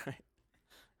 right?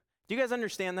 Do you guys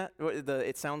understand that?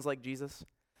 It sounds like Jesus?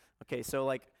 Okay, so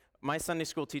like my Sunday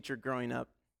school teacher growing up,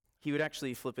 he would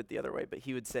actually flip it the other way, but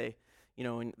he would say,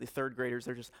 in the third graders,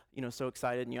 they're just, so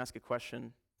excited, and you ask a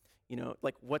question,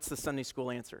 like, what's the Sunday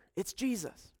school answer? It's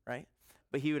Jesus, right?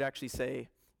 But he would actually say,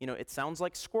 it sounds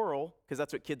like squirrel, because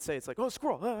that's what kids say. It's like, oh,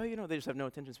 squirrel, they just have no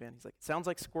attention span. He's like, it sounds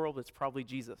like squirrel, but it's probably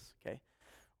Jesus, okay?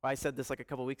 I said this like a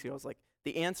couple weeks ago. I was like,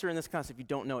 the answer in this class, if you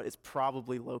don't know it, is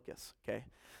probably locusts, okay?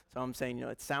 So I'm saying,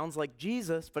 it sounds like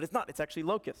Jesus, but it's not. It's actually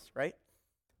locusts, right?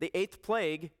 The 8th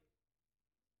plague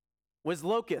was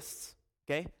locusts,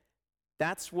 okay?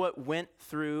 That's what went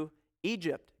through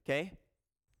Egypt, okay?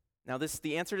 Now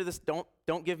the answer to this,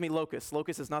 don't give me locusts.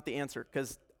 Locusts is not the answer,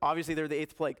 because obviously they're the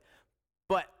 8th plague.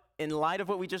 But in light of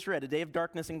what we just read, a day of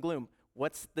darkness and gloom,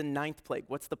 what's the 9th plague?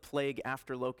 What's the plague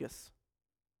after locusts?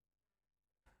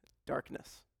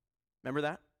 Darkness. Remember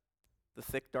that? The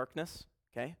thick darkness,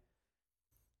 okay?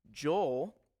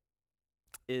 Joel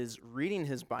is reading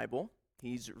his Bible.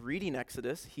 He's reading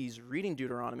Exodus. He's reading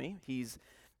Deuteronomy. He's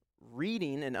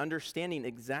reading and understanding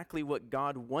exactly what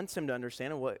God wants him to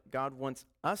understand and what God wants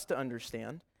us to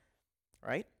understand,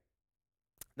 right?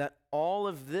 That all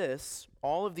of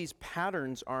these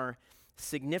patterns are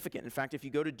significant. In fact, if you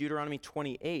go to Deuteronomy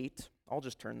 28, I'll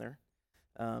just turn there.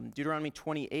 Deuteronomy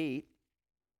 28,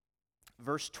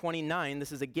 verse 29,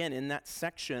 this is again in that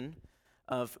section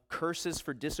of curses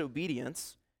for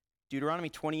disobedience. Deuteronomy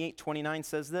 28:29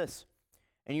 says this,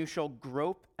 and you shall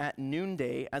grope at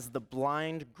noonday as the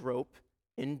blind grope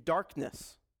in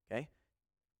darkness, okay?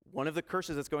 One of the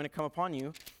curses that's going to come upon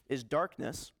you is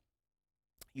darkness.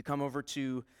 You come over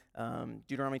to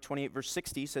Deuteronomy 28, verse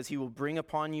 60 says, he will bring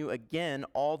upon you again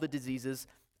all the diseases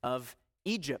of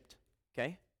Egypt.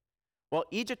 Okay? Well,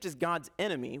 Egypt is God's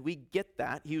enemy. We get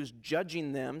that. He was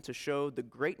judging them to show the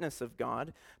greatness of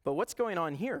God. But what's going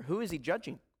on here? Who is he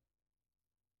judging?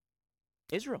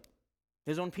 Israel,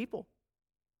 his own people.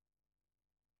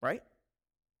 Right?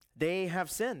 They have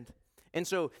sinned. And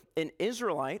so an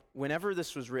Israelite, whenever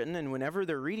this was written and whenever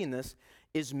they're reading this,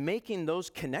 is making those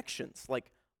connections.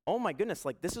 Like, oh my goodness,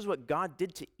 like this is what God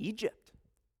did to Egypt.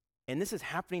 And this is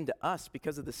happening to us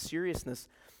because of the seriousness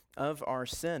of our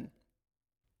sin.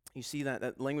 You see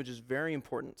that language is very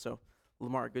important. So,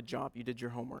 Lamar, good job. You did your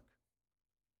homework.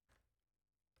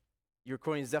 You're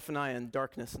quoting Zephaniah and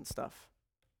darkness and stuff.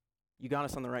 You got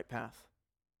us on the right path.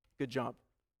 Good job.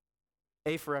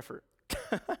 A for effort.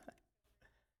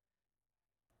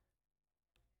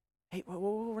 Hey,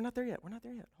 whoa, we're not there yet. We're not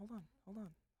there yet. Hold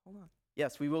on.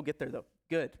 Yes, we will get there, though.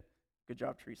 Good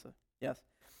job, Teresa. Yes.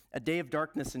 A day of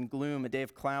darkness and gloom, a day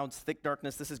of clouds, thick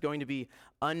darkness. This is going to be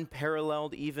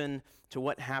unparalleled even to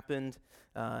what happened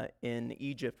in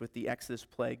Egypt with the Exodus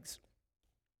plagues.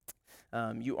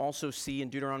 You also see in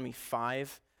Deuteronomy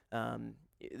 5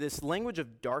 this language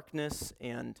of darkness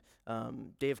and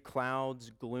day of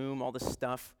clouds, gloom, all this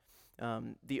stuff.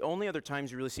 The only other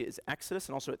times you really see it is Exodus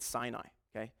and also at Sinai,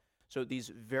 okay? So these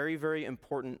very, very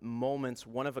important moments,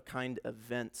 one-of-a-kind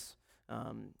events,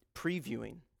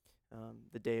 previewing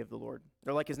the day of the Lord.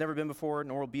 They're like has never been before,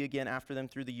 nor will be again after them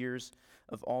through the years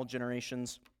of all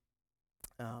generations.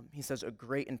 He says a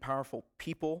great and powerful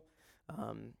people.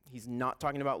 He's not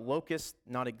talking about locusts,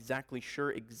 not exactly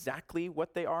sure exactly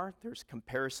what they are. There's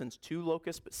comparisons to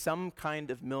locusts, but some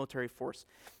kind of military force.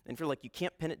 And if you're like, you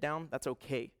can't pin it down, that's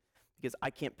okay, because I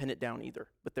can't pin it down either.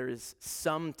 But there is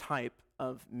some type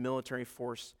of military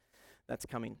force that's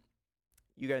coming.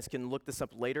 You guys can look this up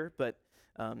later, but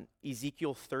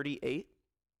Ezekiel 38,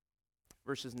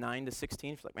 verses 9 to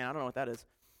 16, if you're like, man, I don't know what that is.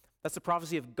 That's the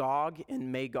prophecy of Gog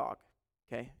and Magog,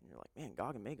 okay? And you're like, man,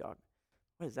 Gog and Magog,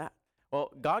 what is that?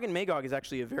 Well, Gog and Magog is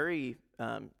actually a very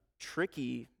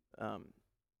tricky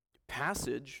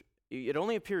passage. It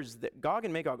only appears, that Gog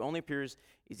and Magog only appears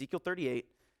Ezekiel 38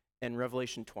 and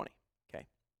Revelation 20, okay?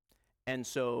 And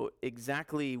so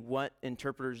exactly what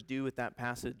interpreters do with that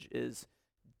passage is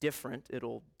different.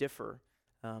 It'll differ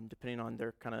depending on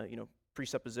their kind of,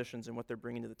 presuppositions and what they're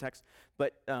bringing to the text.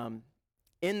 But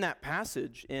in that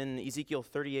passage, in Ezekiel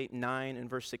 38, 9 and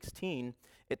verse 16,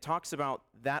 it talks about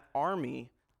that army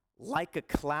like a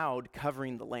cloud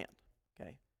covering the land,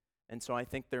 okay? And so I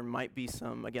think there might be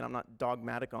some, again, I'm not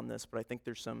dogmatic on this, but I think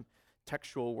there's some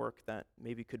textual work that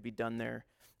maybe could be done there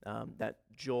that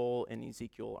Joel and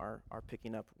Ezekiel are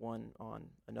picking up one on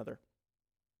another.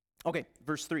 Okay,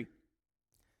 verse 3.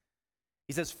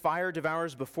 He says, fire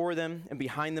devours before them, and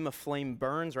behind them a flame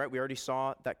burns, right? We already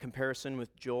saw that comparison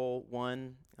with Joel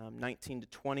 1, 19 to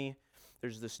 20.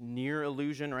 There's this near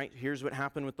illusion, right? Here's what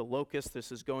happened with the locust.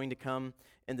 This is going to come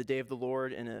in the day of the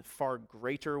Lord in a far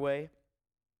greater way.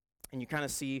 And you kind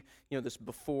of see, this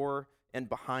before and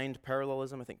behind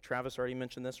parallelism. I think Travis already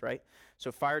mentioned this, right?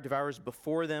 So fire devours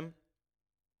before them,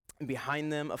 and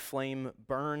behind them a flame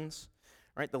burns,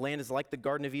 right? The land is like the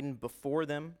Garden of Eden before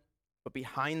them, but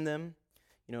behind them,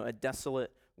 a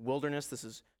desolate wilderness. This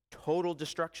is total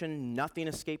destruction. Nothing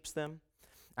escapes them.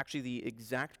 Actually, the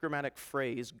exact grammatic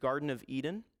phrase, Garden of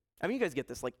Eden, I mean, you guys get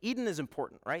this. Like, Eden is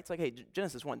important, right? It's like, hey,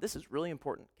 Genesis 1, this is really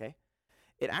important, okay?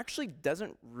 It actually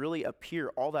doesn't really appear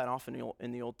all that often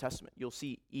in the Old Testament. You'll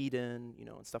see Eden,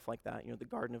 and stuff like that, the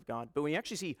Garden of God. But when you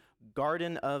actually see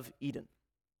Garden of Eden,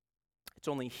 it's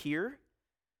only here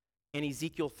in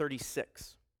Ezekiel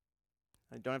 36.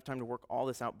 I don't have time to work all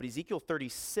this out, but Ezekiel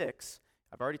 36,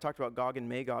 I've already talked about Gog and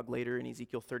Magog later in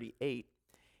Ezekiel 38.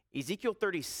 Ezekiel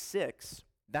 36,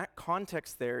 that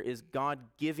context there is God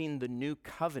giving the new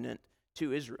covenant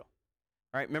to Israel.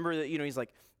 All right, remember that, he's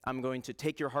like, I'm going to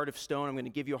take your heart of stone, I'm going to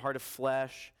give you a heart of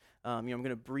flesh, I'm going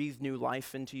to breathe new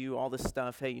life into you, all this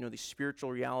stuff. Hey, these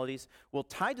spiritual realities. Well,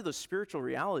 tied to those spiritual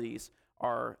realities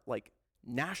are like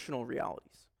national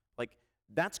realities. Like,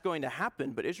 that's going to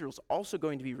happen, but Israel's also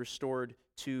going to be restored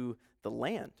to the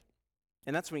land.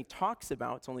 And that's when he talks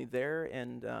about, it's only there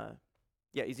and,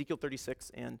 Ezekiel 36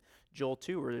 and Joel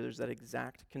 2, where there's that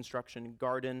exact construction,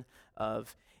 Garden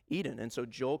of Eden. And so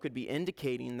Joel could be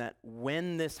indicating that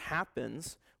when this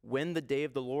happens, when the day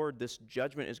of the Lord, this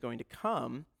judgment is going to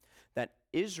come, that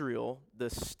Israel, the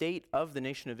state of the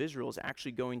nation of Israel, is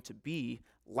actually going to be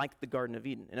like the Garden of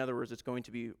Eden. In other words, it's going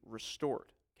to be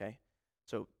restored, okay?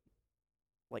 So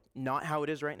like not how it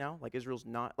is right now. Like Israel's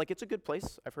not, like it's a good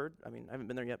place, I've heard. I mean, I haven't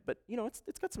been there yet, but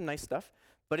it's got some nice stuff,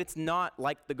 but it's not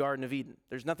like the Garden of Eden.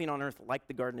 There's nothing on earth like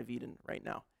the Garden of Eden right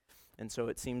now. And so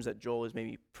it seems that Joel is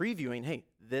maybe previewing, hey,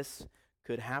 this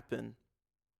could happen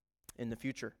in the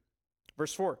future.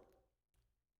 Verse 4.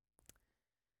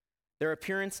 Their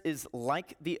appearance is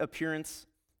like the appearance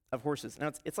of horses.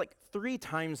 Now, it's like 3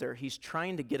 times there he's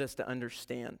trying to get us to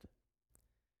understand.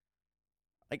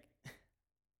 Like,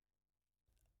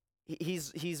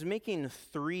 he's making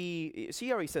 3, see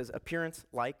how he says appearance,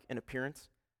 like, and appearance?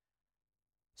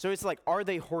 So it's like, are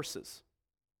they horses?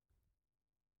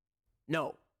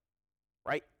 No,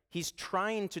 right? He's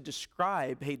trying to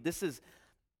describe, hey,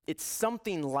 it's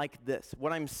something like this.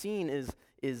 What I'm seeing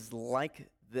is like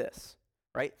this.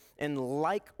 Right? And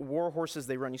like war horses,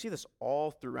 they run. You see this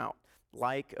all throughout.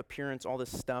 Like, appearance, all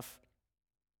this stuff.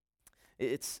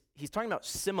 He's talking about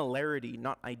similarity,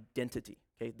 not identity.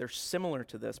 Okay? They're similar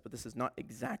to this, but this is not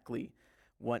exactly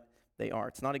what they are.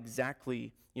 It's not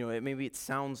exactly, maybe it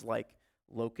sounds like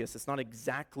locusts. It's not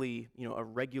exactly, a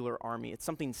regular army. It's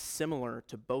something similar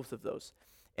to both of those.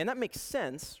 And that makes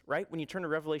sense, right? When you turn to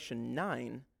Revelation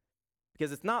 9,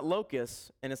 because it's not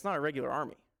locusts and it's not a regular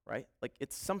army. Right? Like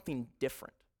it's something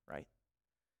different, right?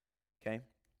 Okay?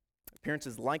 Appearance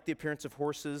is like the appearance of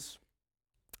horses.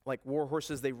 Like war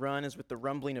horses, they run as with the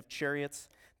rumbling of chariots.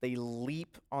 They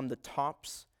leap on the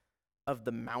tops of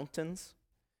the mountains.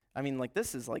 I mean, like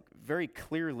this is like very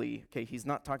clearly, okay, he's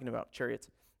not talking about chariots.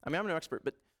 I mean, I'm no expert,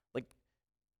 but like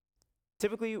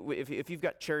typically if you've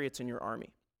got chariots in your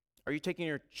army, are you taking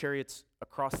your chariots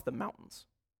across the mountains?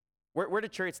 Where do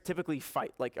chariots typically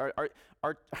fight? Like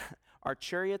are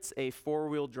chariots a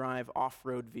 4-wheel drive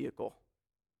off-road vehicle?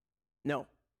 No,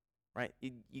 right?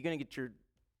 You're going to get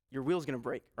your wheel's going to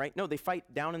break, right? No, they fight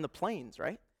down in the plains,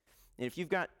 right? And if you've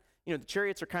got, the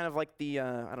chariots are kind of like the,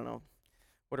 I don't know,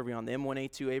 what are we on, the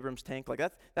M1A2 Abrams tank? Like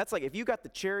that's like if you got the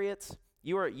chariots,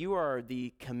 you are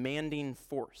the commanding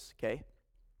force, okay?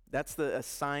 That's a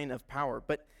sign of power.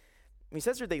 But when he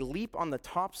says here they leap on the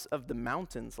tops of the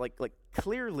mountains, like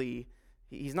clearly,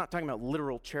 he's not talking about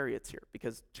literal chariots here,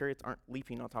 because chariots aren't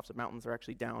leaping on tops of mountains. They're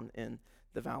actually down in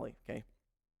the valley, okay?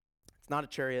 It's not a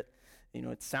chariot.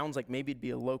 It sounds like maybe it'd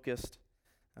be a locust.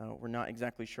 We're not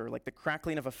exactly sure. Like the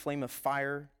crackling of a flame of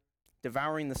fire,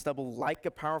 devouring the stubble like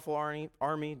a powerful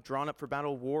army drawn up for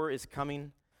battle. War is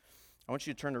coming. I want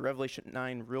you to turn to Revelation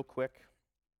 9 real quick.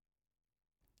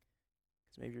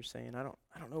 Because maybe you're saying, I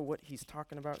don't know what he's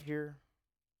talking about here.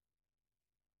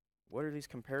 What are these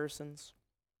comparisons?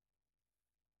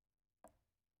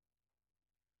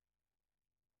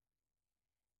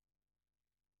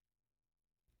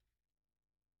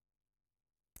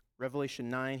 Revelation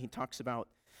 9, he talks about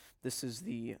this is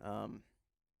the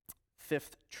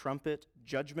 5th trumpet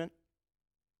judgment.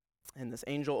 And this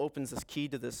angel opens this key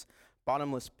to this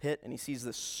bottomless pit, and he sees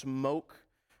this smoke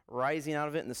rising out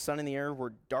of it, and the sun and the air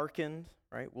were darkened,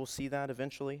 right? We'll see that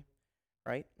eventually,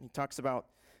 right? He talks about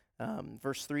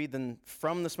verse 3, then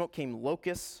from the smoke came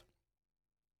locusts.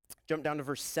 Jump down to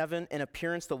verse 7. In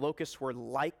appearance, the locusts were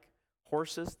like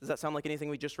horses. Does that sound like anything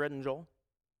we just read in Joel?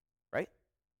 Right?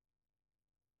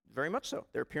 Very much so.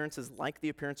 Their appearance is like the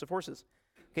appearance of horses.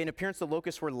 Okay, in appearance, the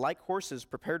locusts were like horses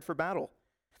prepared for battle.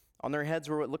 On their heads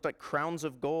were what looked like crowns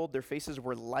of gold. Their faces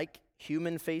were like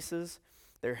human faces.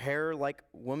 Their hair like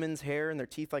woman's hair, and their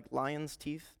teeth like lion's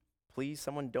teeth. Please,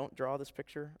 someone don't draw this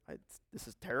picture. This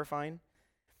is terrifying.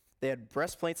 They had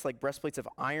breastplates like breastplates of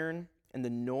iron, and the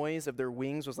noise of their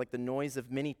wings was like the noise of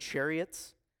many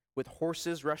chariots with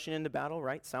horses rushing into battle,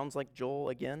 right? Sounds like Joel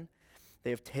again. They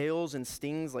have tails and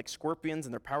stings like scorpions,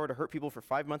 and their power to hurt people for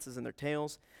 5 months is in their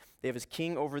tails. They have his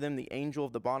king over them, the angel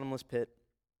of the bottomless pit.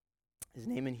 His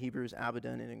name in Hebrew is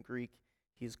Abaddon, and in Greek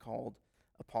he is called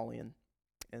Apollyon.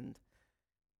 And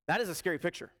that is a scary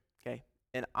picture, okay?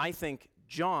 And I think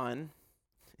John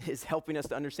is helping us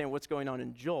to understand what's going on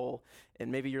in Joel,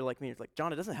 and maybe you're like me, it's like,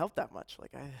 John, it doesn't help that much.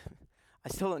 Like, I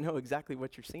still don't know exactly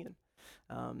what you're seeing.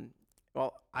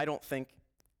 Well, I don't think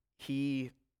he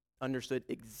understood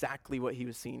exactly what he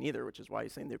was seeing either, which is why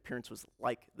he's saying the appearance was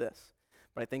like this.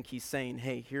 But I think he's saying,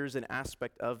 hey, here's an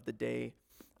aspect of the day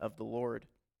of the Lord.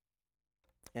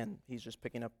 And he's just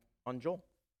picking up on Joel.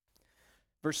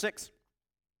 Verse 6.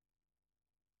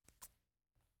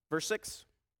 Verse 6.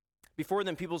 Before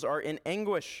them, peoples are in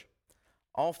anguish.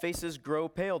 All faces grow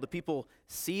pale. The people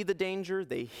see the danger.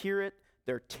 They hear it.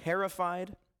 They're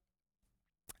terrified.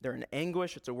 They're in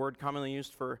anguish. It's a word commonly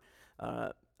used for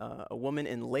a woman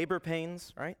in labor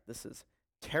pains, right? This is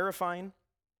terrifying.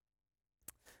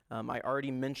 I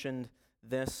already mentioned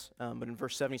this, but in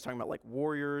verse 7, he's talking about like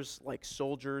warriors, like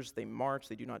soldiers. They march,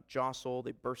 they do not jostle,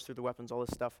 they burst through the weapons, all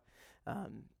this stuff.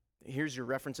 Here's your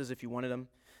references if you wanted them.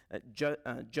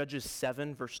 Judges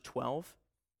 7, verse 12,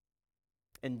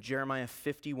 and Jeremiah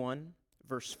 51,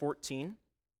 verse 14.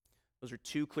 Those are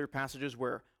two clear passages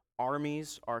where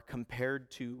armies are compared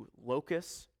to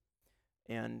locusts.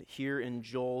 And here in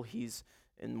Joel, he's,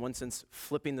 in one sense,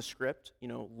 flipping the script,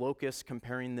 locusts,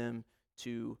 comparing them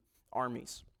to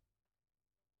armies.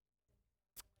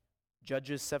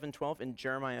 Judges 7:12 and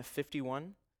Jeremiah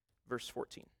 51, verse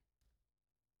 14.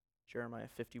 Jeremiah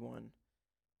 51,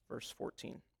 verse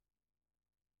 14.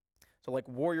 So like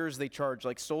warriors, they charge.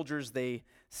 Like soldiers, they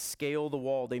scale the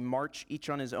wall. They march each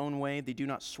on his own way. They do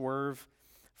not swerve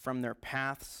from their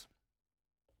paths.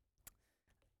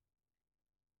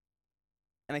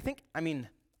 And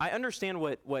I understand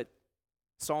what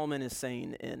Solomon is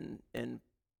saying in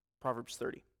Proverbs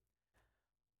 30.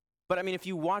 But if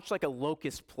you watch like a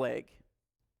locust plague,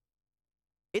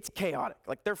 it's chaotic.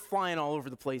 Like they're flying all over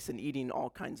the place and eating all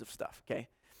kinds of stuff, okay?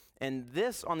 And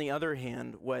this, on the other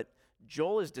hand, what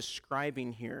Joel is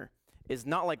describing here is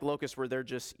not like locusts where they're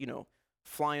just,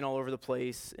 flying all over the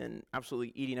place and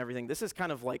absolutely eating everything. This is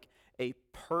kind of like a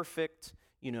perfect,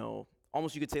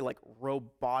 almost you could say like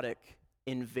robotic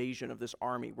invasion of this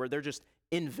army where they're just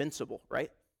invincible,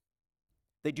 right?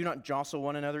 They do not jostle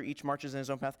one another. Each marches in his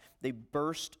own path. They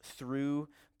burst through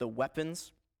the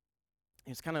weapons.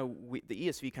 It's kind of, the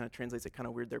ESV kind of translates it kind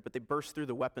of weird there, but they burst through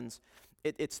the weapons.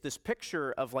 It's this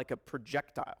picture of like a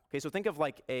projectile. Okay, so think of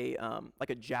like a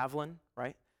javelin,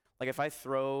 right? Like if I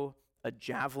throw a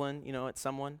javelin, at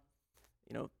someone,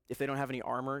 if they don't have any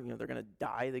armor, they're going to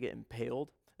die. They get impaled.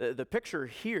 The picture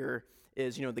here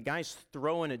is, the guy's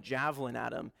throwing a javelin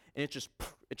at them, and it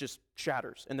just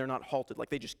shatters, and they're not halted.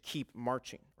 Like they just keep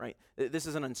marching, right? This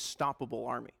is an unstoppable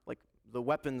army. Like the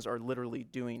weapons are literally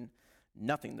doing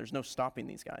nothing. There's no stopping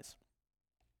these guys.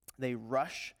 They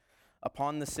rush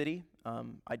upon the city.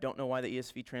 I don't know why the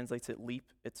ESV translates it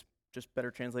leap. It's just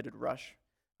better translated rush.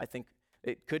 I think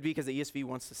it could be because the ESV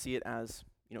wants to see it as,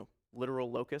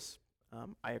 literal locusts.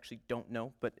 I actually don't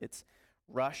know, but it's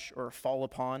rush or fall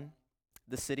upon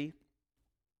the city.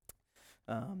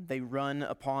 They run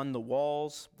upon the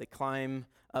walls. They climb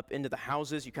up into the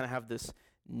houses. You kind of have this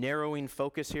narrowing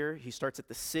focus here. He starts at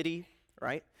the city,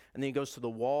 right? And then he goes to the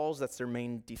walls. That's their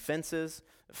main defenses.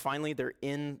 Finally, they're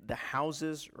in the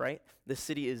houses, right? The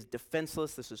city is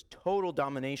defenseless. This is total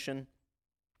domination.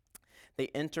 They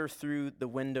enter through the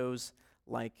windows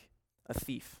like a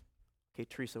thief. Okay,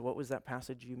 Teresa, what was that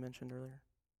passage you mentioned earlier?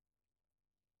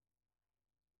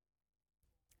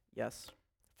 Yes,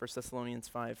 1 Thessalonians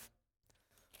 5.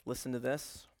 Listen to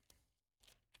this.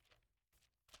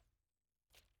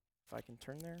 If I can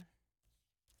turn there.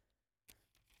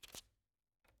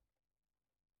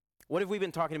 What have we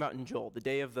been talking about in Joel, the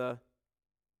day of the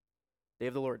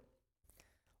Lord?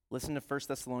 Listen to 1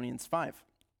 Thessalonians 5.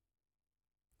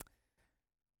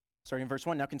 Starting in verse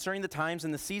 1. Now concerning the times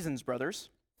and the seasons, brothers,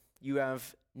 you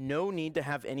have no need to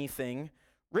have anything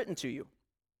written to you.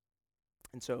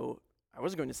 And so, I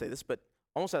wasn't going to say this, but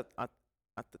almost at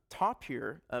the top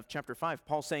here of chapter 5,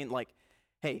 Paul's saying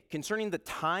hey, concerning the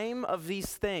time of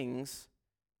these things,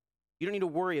 you don't need to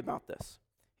worry about this.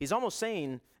 He's almost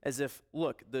saying as if,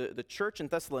 look, the church in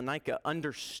Thessalonica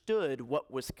understood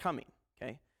what was coming,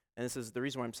 okay? And this is the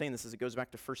reason why I'm saying this is it goes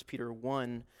back to 1 Peter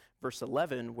 1, verse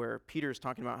 11, where Peter is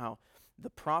talking about how the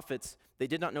prophets, they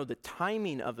did not know the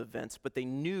timing of events, but they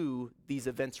knew these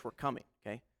events were coming,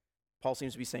 okay? Paul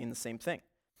seems to be saying the same thing.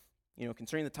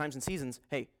 Concerning the times and seasons,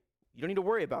 hey, you don't need to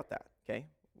worry about that, okay?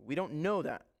 We don't know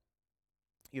that.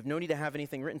 You have no need to have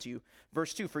anything written to you.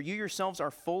 Verse 2, for you yourselves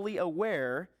are fully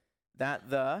aware that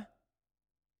the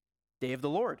day of the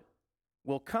Lord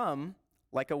will come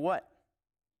like a what?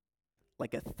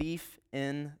 Like a thief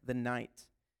in the night.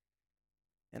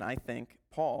 And I think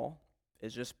Paul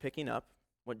is just picking up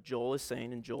what Joel is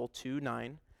saying in Joel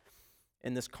 2:9.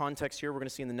 In this context here, we're going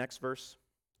to see in the next verse.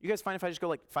 You guys fine if I just go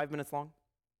like 5 minutes long?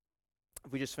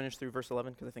 If we just finish through verse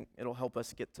 11, because I think it'll help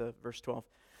us get to verse 12.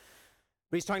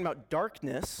 But he's talking about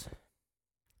darkness,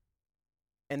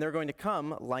 and they're going to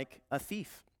come like a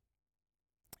thief.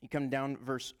 You come down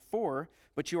verse 4,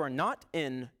 but you are not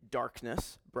in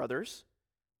darkness, brothers.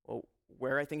 Well,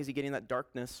 where I think is he getting that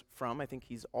darkness from? I think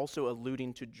he's also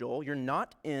alluding to Joel. You're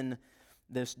not in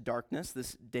this darkness.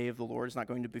 This day of the Lord is not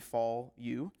going to befall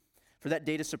you. For that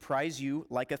day to surprise you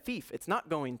like a thief. It's not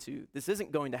going to. This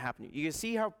isn't going to happen. You can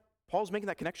see how Paul's making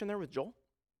that connection there with Joel?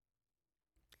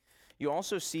 You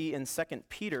also see in 2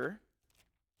 Peter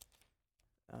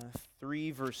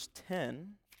 3, verse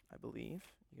 10, I believe.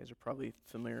 You guys are probably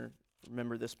familiar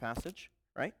remember this passage,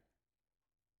 right?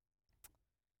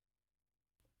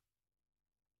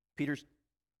 Peter's,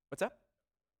 what's that?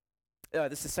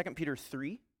 This is 2 Peter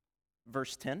 3,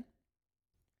 verse 10,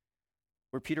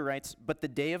 where Peter writes, "But the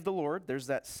day of the Lord," there's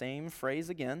that same phrase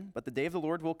again, "but the day of the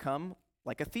Lord will come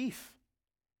like a thief.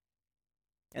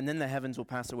 And then the heavens will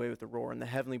pass away with a roar, and the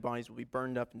heavenly bodies will be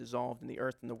burned up and dissolved, and the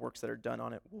earth and the works that are done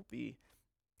on it will be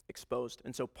exposed."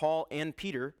 And so Paul and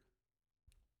Peter,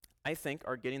 I think,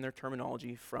 are getting their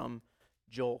terminology from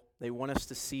Joel. They want us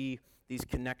to see these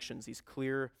connections, these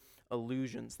clear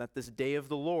allusions, that this day of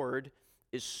the Lord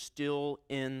is still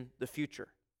in the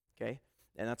future, okay?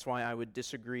 And that's why I would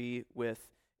disagree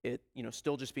with it,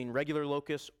 still just being regular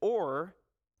locusts, or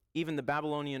even the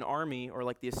Babylonian army, or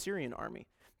like the Assyrian army.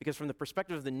 Because from the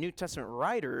perspective of the New Testament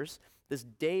writers, this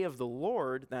day of the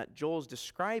Lord that Joel's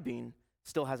describing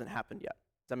still hasn't happened yet.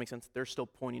 Does that make sense? They're still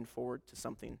pointing forward to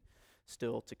something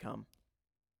still to come.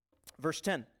 Verse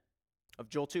 10 of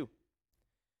Joel 2.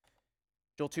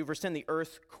 Joel 2, verse 10, "The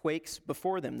earth quakes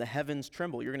before them, the heavens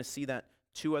tremble." You're going to see that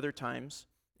 2 other times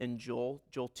in Joel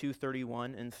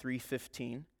 2:31 and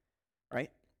 3:15,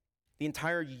 right? The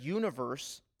entire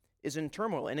universe is in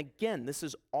turmoil. And again, this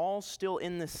is all still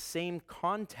in the same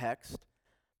context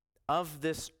of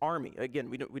this army. Again,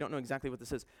 we don't know exactly what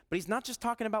this is. But he's not just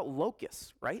talking about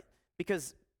locusts, right?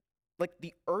 Because like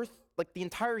the earth, like the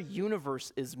entire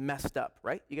universe is messed up,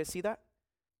 right? You guys see that?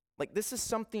 Like this is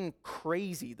something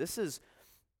crazy. This is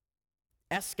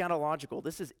eschatological.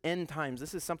 This is end times.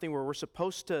 This is something where it's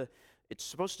supposed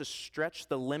to stretch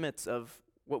the limits of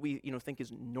what we think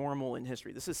is normal in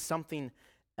history. This is something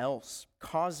else.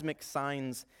 Cosmic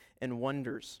signs and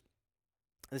wonders.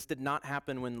 This did not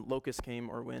happen when locusts came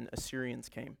or when Assyrians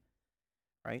came,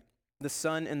 right? "The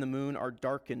sun and the moon are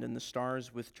darkened and the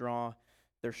stars withdraw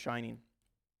their shining."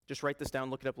 Just write this down,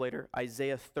 look it up later.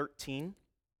 Isaiah 13,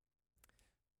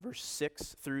 verse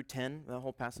 6 through 10, the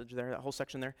whole passage there, that whole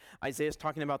section there. Isaiah's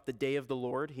talking about the day of the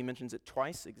Lord. He mentions it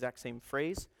twice, exact same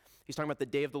phrase. He's talking about the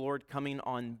day of the Lord coming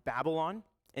on Babylon,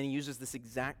 and he uses this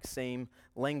exact same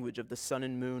language of the sun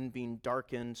and moon being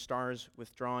darkened, stars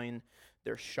withdrawing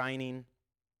their shining.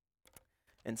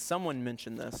 And someone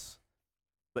mentioned this,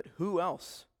 but who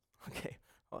else? Okay,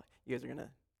 well, you guys are going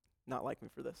to not like me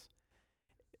for this.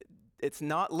 It's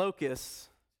not locusts.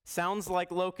 Sounds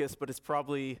like locusts, but it's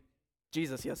probably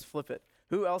Jesus. Yes, flip it.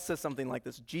 Who else says something like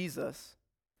this? Jesus.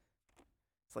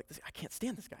 It's like this. I can't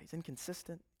stand this guy. He's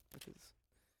inconsistent, which is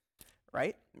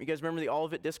right. You guys remember the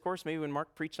Olivet Discourse? Maybe when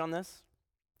Mark preached on this.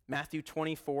 Matthew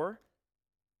 24,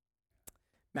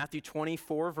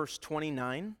 verse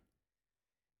 29.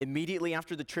 "Immediately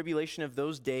after the tribulation of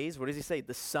those days," what does he say?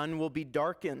 "The sun will be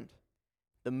darkened,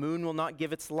 the moon will not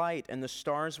give its light, and the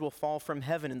stars will fall from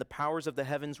heaven, and the powers of the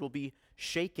heavens will be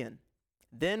shaken.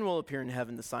 Then will appear in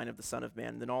heaven the sign of the Son of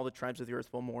Man. Then all the tribes of the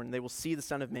earth will mourn. They will see the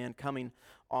Son of Man coming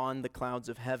on the clouds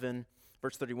of heaven."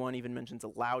 Verse 31 even mentions a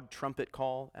loud trumpet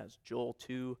call, as Joel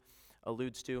 2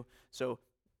 alludes to. So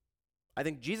I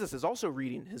think Jesus is also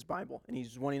reading his Bible, and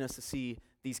he's wanting us to see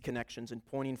these connections and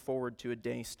pointing forward to a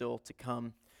day still to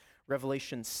come.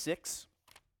 Revelation 6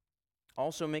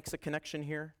 also makes a connection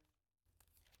here.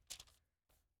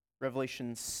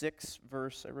 Revelation 6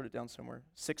 verse, I wrote it down somewhere,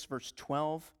 6 verse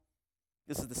 12.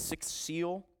 This is the 6th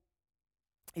seal.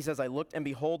 He says, "I looked, and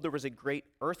behold, there was a great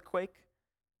earthquake."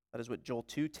 That is what Joel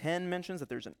 2:10 mentions, that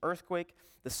there's an earthquake.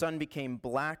 "The sun became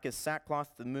black as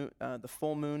sackcloth. The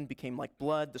full moon became like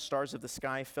blood. The stars of the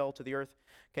sky fell to the earth."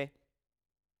 Okay?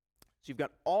 So you've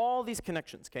got all these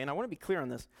connections, okay? And I want to be clear on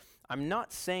this. I'm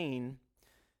not saying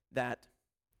that,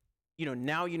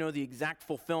 now you know the exact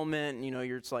fulfillment, and,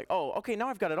 you're just like, oh, okay, now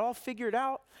I've got it all figured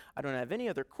out. I don't have any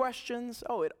other questions.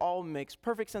 Oh, it all makes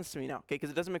perfect sense to me now, okay?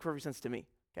 Because it doesn't make perfect sense to me,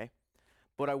 okay?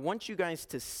 What I want you guys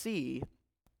to see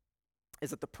is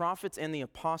that the prophets and the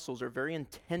apostles are very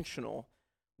intentional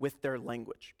with their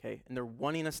language, okay? And they're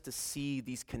wanting us to see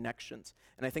these connections.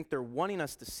 And I think they're wanting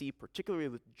us to see, particularly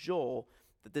with Joel,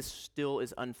 that this still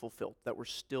is unfulfilled, that we're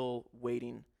still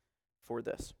waiting for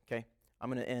this, okay? I'm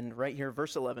going to end right here,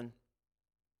 verse 11.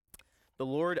 "The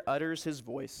Lord utters his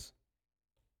voice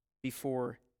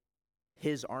before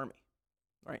his army,"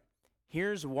 right?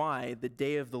 Here's why the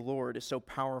day of the Lord is so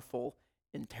powerful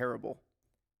and terrible.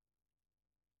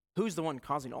 Who's the one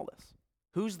causing all this?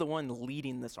 Who's the one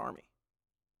leading this army?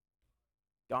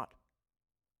 God.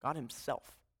 God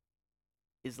himself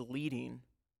is leading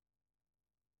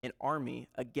an army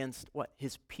against what?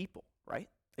 His people, right?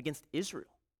 Against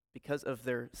Israel because of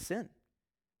their sin.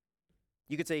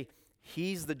 You could say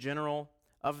he's the general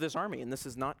of this army, and this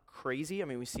is not crazy. I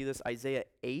mean, we see this Isaiah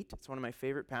 8. It's one of my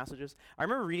favorite passages. I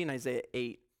remember reading Isaiah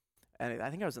 8 and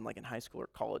I think I was in high school or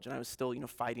college, and I was still,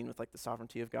 fighting with the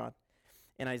sovereignty of God.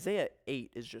 And Isaiah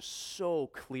 8 is just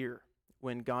so clear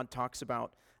when God talks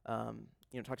about,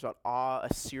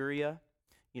 Assyria.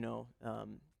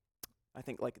 I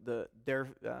think the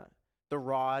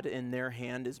rod in their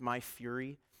hand is my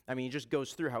fury. I mean, he just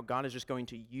goes through how God is just going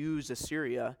to use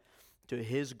Assyria to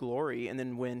his glory, and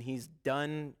then when he's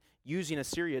done using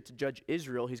Assyria to judge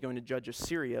Israel, he's going to judge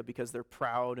Assyria because they're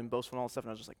proud and boastful and all that stuff. And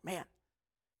I was just like, man.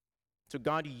 So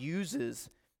God uses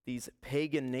these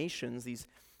pagan nations, these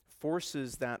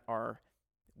forces that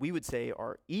we would say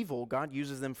are evil. God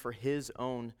uses them for his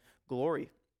own glory.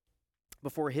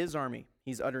 Before his army,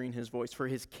 he's uttering his voice. For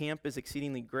his camp is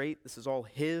exceedingly great. This is all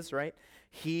his, right?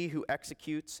 He who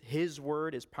executes his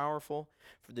word is powerful.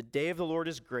 For the day of the Lord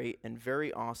is great and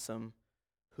very awesome.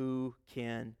 Who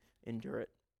can endure it?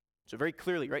 So very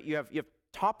clearly, right? You have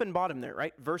top and bottom there,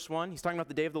 right? Verse 1, he's talking about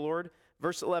the day of the Lord.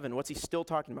 Verse 11, what's he still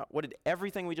talking about? What did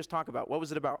everything we just talked about, what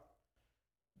was it about?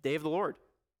 Day of the Lord.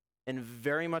 And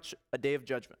very much a day of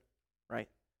judgment, right?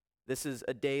 This is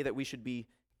a day that we should be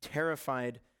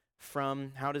terrified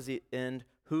from. How does it end?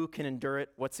 Who can endure it?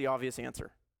 What's the obvious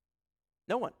answer?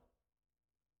 No one.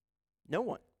 No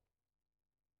one.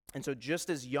 And so just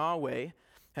as Yahweh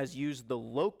has used the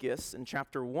locusts in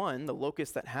chapter 1, the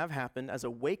locusts that have happened, as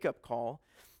a wake-up call,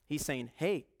 he's saying,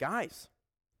 hey, guys,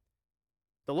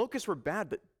 the locusts were bad,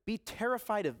 but be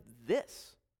terrified of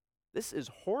this. This is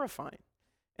horrifying.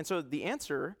 And so the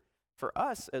answer for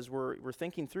us as we're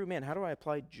thinking through, man, how do I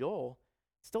apply Joel?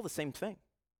 Still the same thing,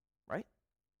 right?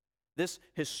 This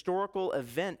historical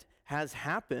event has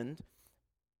happened,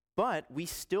 but we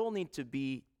still need to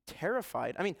be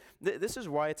terrified. I mean, this is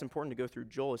why it's important to go through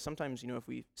Joel. Is sometimes, if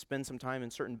we spend some time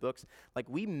in certain books,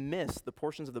 we miss the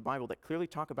portions of the Bible that clearly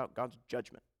talk about God's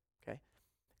judgment, okay?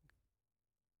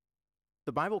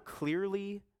 The Bible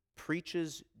clearly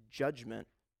preaches judgment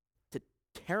to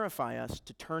terrify us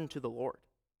to turn to the Lord.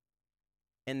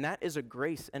 And that is a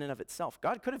grace in and of itself.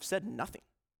 God could have said nothing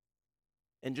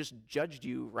and just judged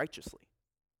you righteously.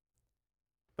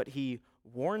 But he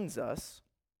warns us,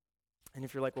 and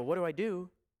if you're like, well, what do I do?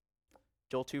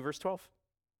 Joel 2, verse 12.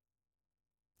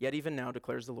 Yet even now,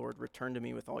 declares the Lord, return to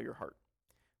me with all your heart.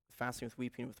 With fasting, with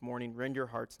weeping, with mourning, rend your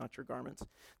hearts, not your garments.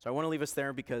 So I want to leave us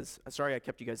there because, sorry I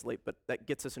kept you guys late, but that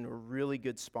gets us into a really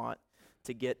good spot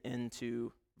to get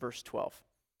into verse 12.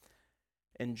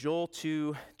 And Joel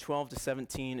 2, 12 to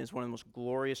 17 is one of the most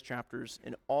glorious chapters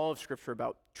in all of Scripture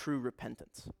about true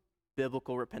repentance,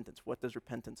 biblical repentance. What does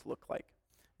repentance look like?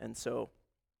 And so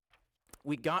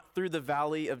we got through the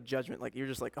valley of judgment. You're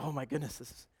just like, oh my goodness,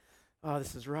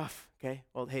 this is rough. Okay,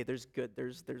 well, hey, there's good.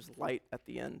 There's light at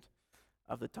the end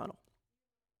of the tunnel.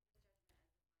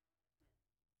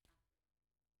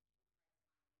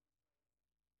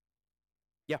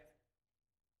 Yeah,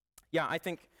 I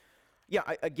think. Yeah,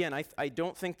 I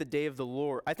don't think the day of the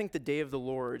Lord, I think the day of the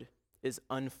Lord is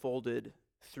unfolded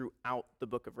throughout the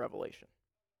book of Revelation.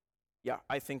 Yeah,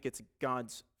 I think it's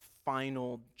God's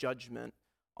final judgment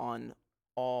on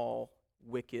all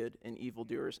wicked and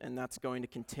evildoers, and that's going to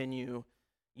continue,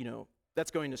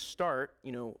 that's going to start,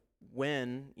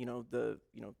 when, the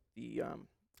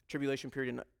tribulation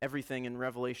period and everything in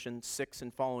Revelation 6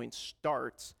 and following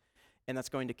starts, and that's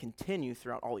going to continue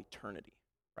throughout all eternity,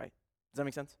 right? Does that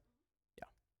make sense?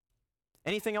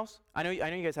 Anything else? I know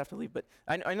you guys have to leave, but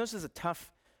I know this is a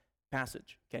tough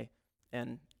passage, okay?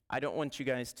 And I don't want you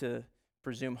guys to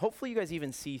presume. Hopefully you guys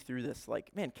even see through this,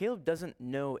 man, Caleb doesn't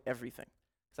know everything,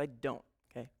 because I don't,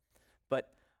 okay? But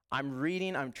I'm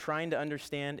reading, I'm trying to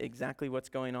understand exactly what's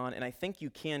going on, and I think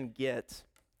you can get,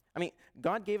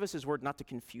 God gave us his word not to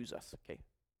confuse us, okay?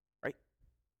 Right?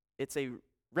 It's a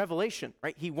revelation,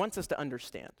 right? He wants us to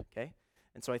understand, okay?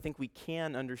 And so I think we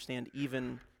can understand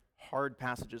even hard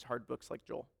passages, hard books like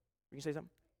Joel. You can say something?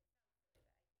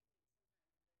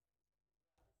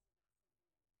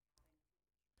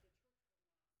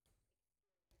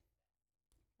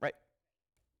 Right.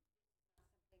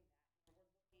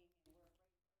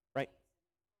 Right.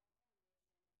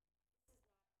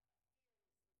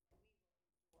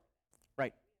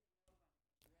 Right.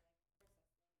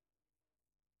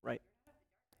 Right.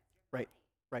 Right.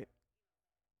 Right.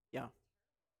 Yeah.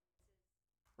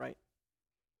 Right.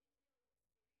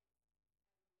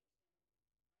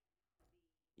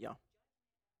 Yeah.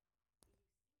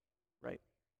 Right.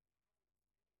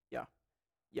 Yeah.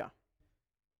 Yeah.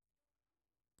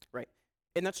 Right.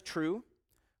 And that's true.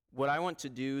 What I want to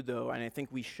do, though, and I think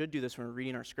we should do this when we're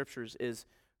reading our scriptures, is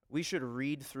we should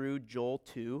read through Joel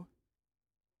 2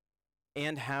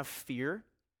 and have fear,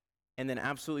 and then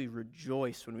absolutely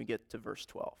rejoice when we get to verse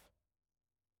 12.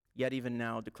 Yet even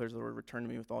now, declares the Lord, return to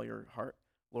me with all your heart.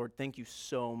 Lord, thank you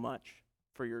so much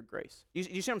for your grace. You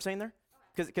see what I'm saying there?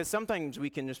 Because sometimes we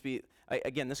can just be,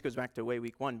 again, this goes back to way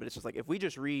week 1, but it's just like if we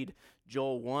just read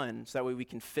Joel 1, so that way we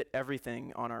can fit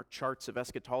everything on our charts of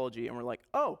eschatology, and we're like,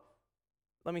 oh,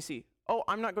 let me see. Oh,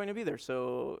 I'm not going to be there,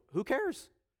 so who cares?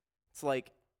 It's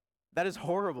like, that is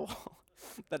horrible.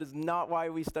 That is not why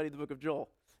we study the book of Joel,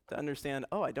 to understand,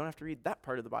 oh, I don't have to read that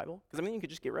part of the Bible, because I mean, you could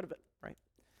just get rid of it, right?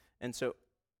 And so,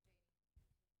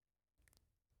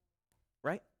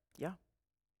 right? Yeah.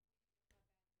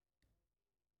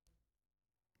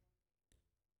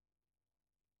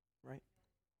 Right.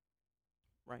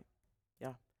 Right.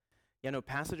 Yeah. Yeah, no,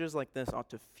 passages like this ought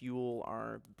to fuel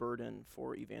our burden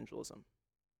for evangelism,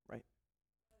 right?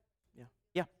 Yeah.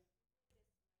 Yeah.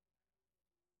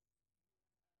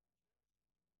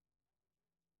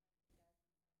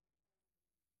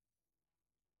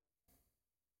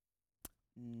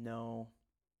 No,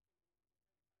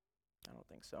 I don't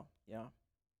think so. Yeah.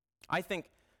 I think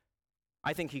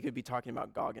I think he could be talking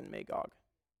about Gog and Magog.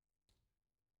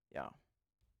 Yeah.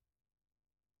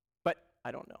 But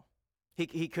I don't know.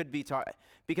 He could be talking,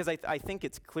 because I think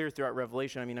it's clear throughout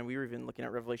Revelation. I mean, we were even looking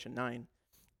at Revelation 9.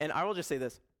 And I will just say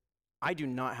this. I do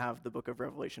not have the book of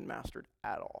Revelation mastered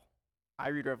at all. I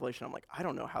read Revelation, I'm like, I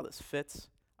don't know how this fits.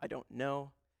 I don't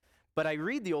know. But I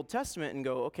read the Old Testament and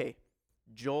go, okay,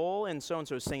 Joel and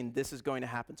so-and-so is saying this is going to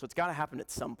happen. So it's got to happen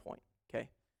at some point, okay?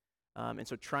 And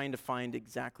so trying to find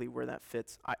exactly where that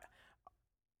fits.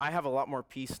 I have a lot more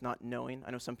peace not knowing. I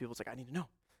know some people's like, I need to know.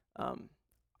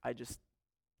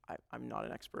 I'm not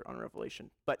an expert on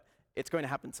Revelation, but it's going to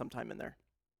happen sometime in there.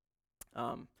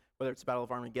 Whether it's the Battle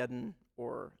of Armageddon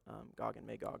or Gog and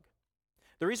Magog.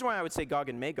 The reason why I would say Gog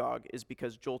and Magog is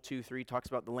because Joel 2:3 talks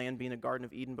about the land being a Garden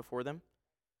of Eden before them.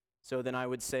 So then I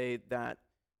would say that,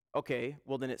 okay,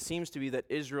 well then it seems to be that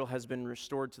Israel has been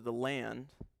restored to the land.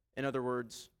 In other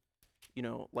words,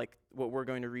 like what we're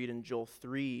going to read in Joel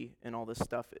 3 and all this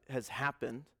stuff has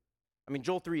happened. I mean,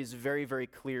 Joel 3 is very, very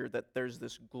clear that there's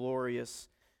this glorious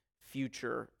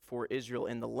future for Israel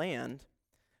in the land.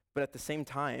 But at the same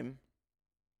time,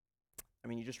 I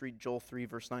mean, you just read Joel 3,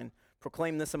 verse 9.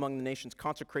 Proclaim this among the nations,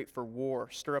 consecrate for war,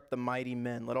 stir up the mighty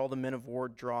men, let all the men of war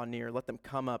draw near, let them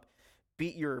come up,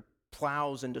 beat your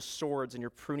plows into swords and your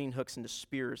pruning hooks into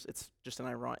spears. It's just an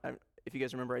ironic, if you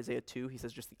guys remember Isaiah 2, he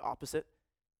says just the opposite.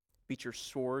 Beat your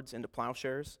swords into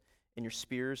plowshares and your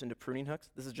spears into pruning hooks.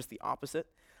 This is just the opposite.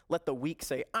 Let the weak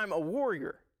say, I'm a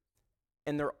warrior.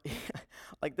 And they're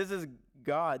like, this is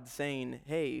God saying,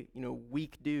 hey,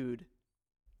 weak dude,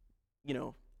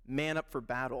 man up for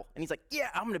battle. And he's like, yeah,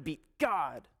 I'm going to beat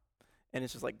God. And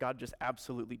it's just like God just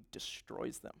absolutely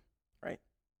destroys them, right?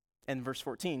 And verse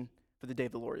 14, for the day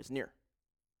of the Lord is near.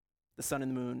 The sun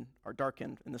and the moon are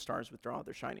darkened, and the stars withdraw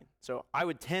their shining. So I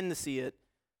would tend to see it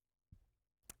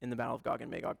in the battle of Gog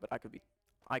and Magog, but I could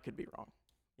be wrong.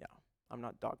 Yeah, I'm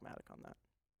not dogmatic on that.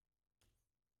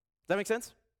 Does that make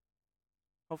sense?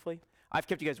 Hopefully. I've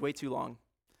kept you guys way too long,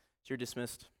 so you're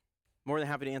dismissed. More than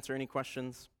happy to answer any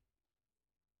questions.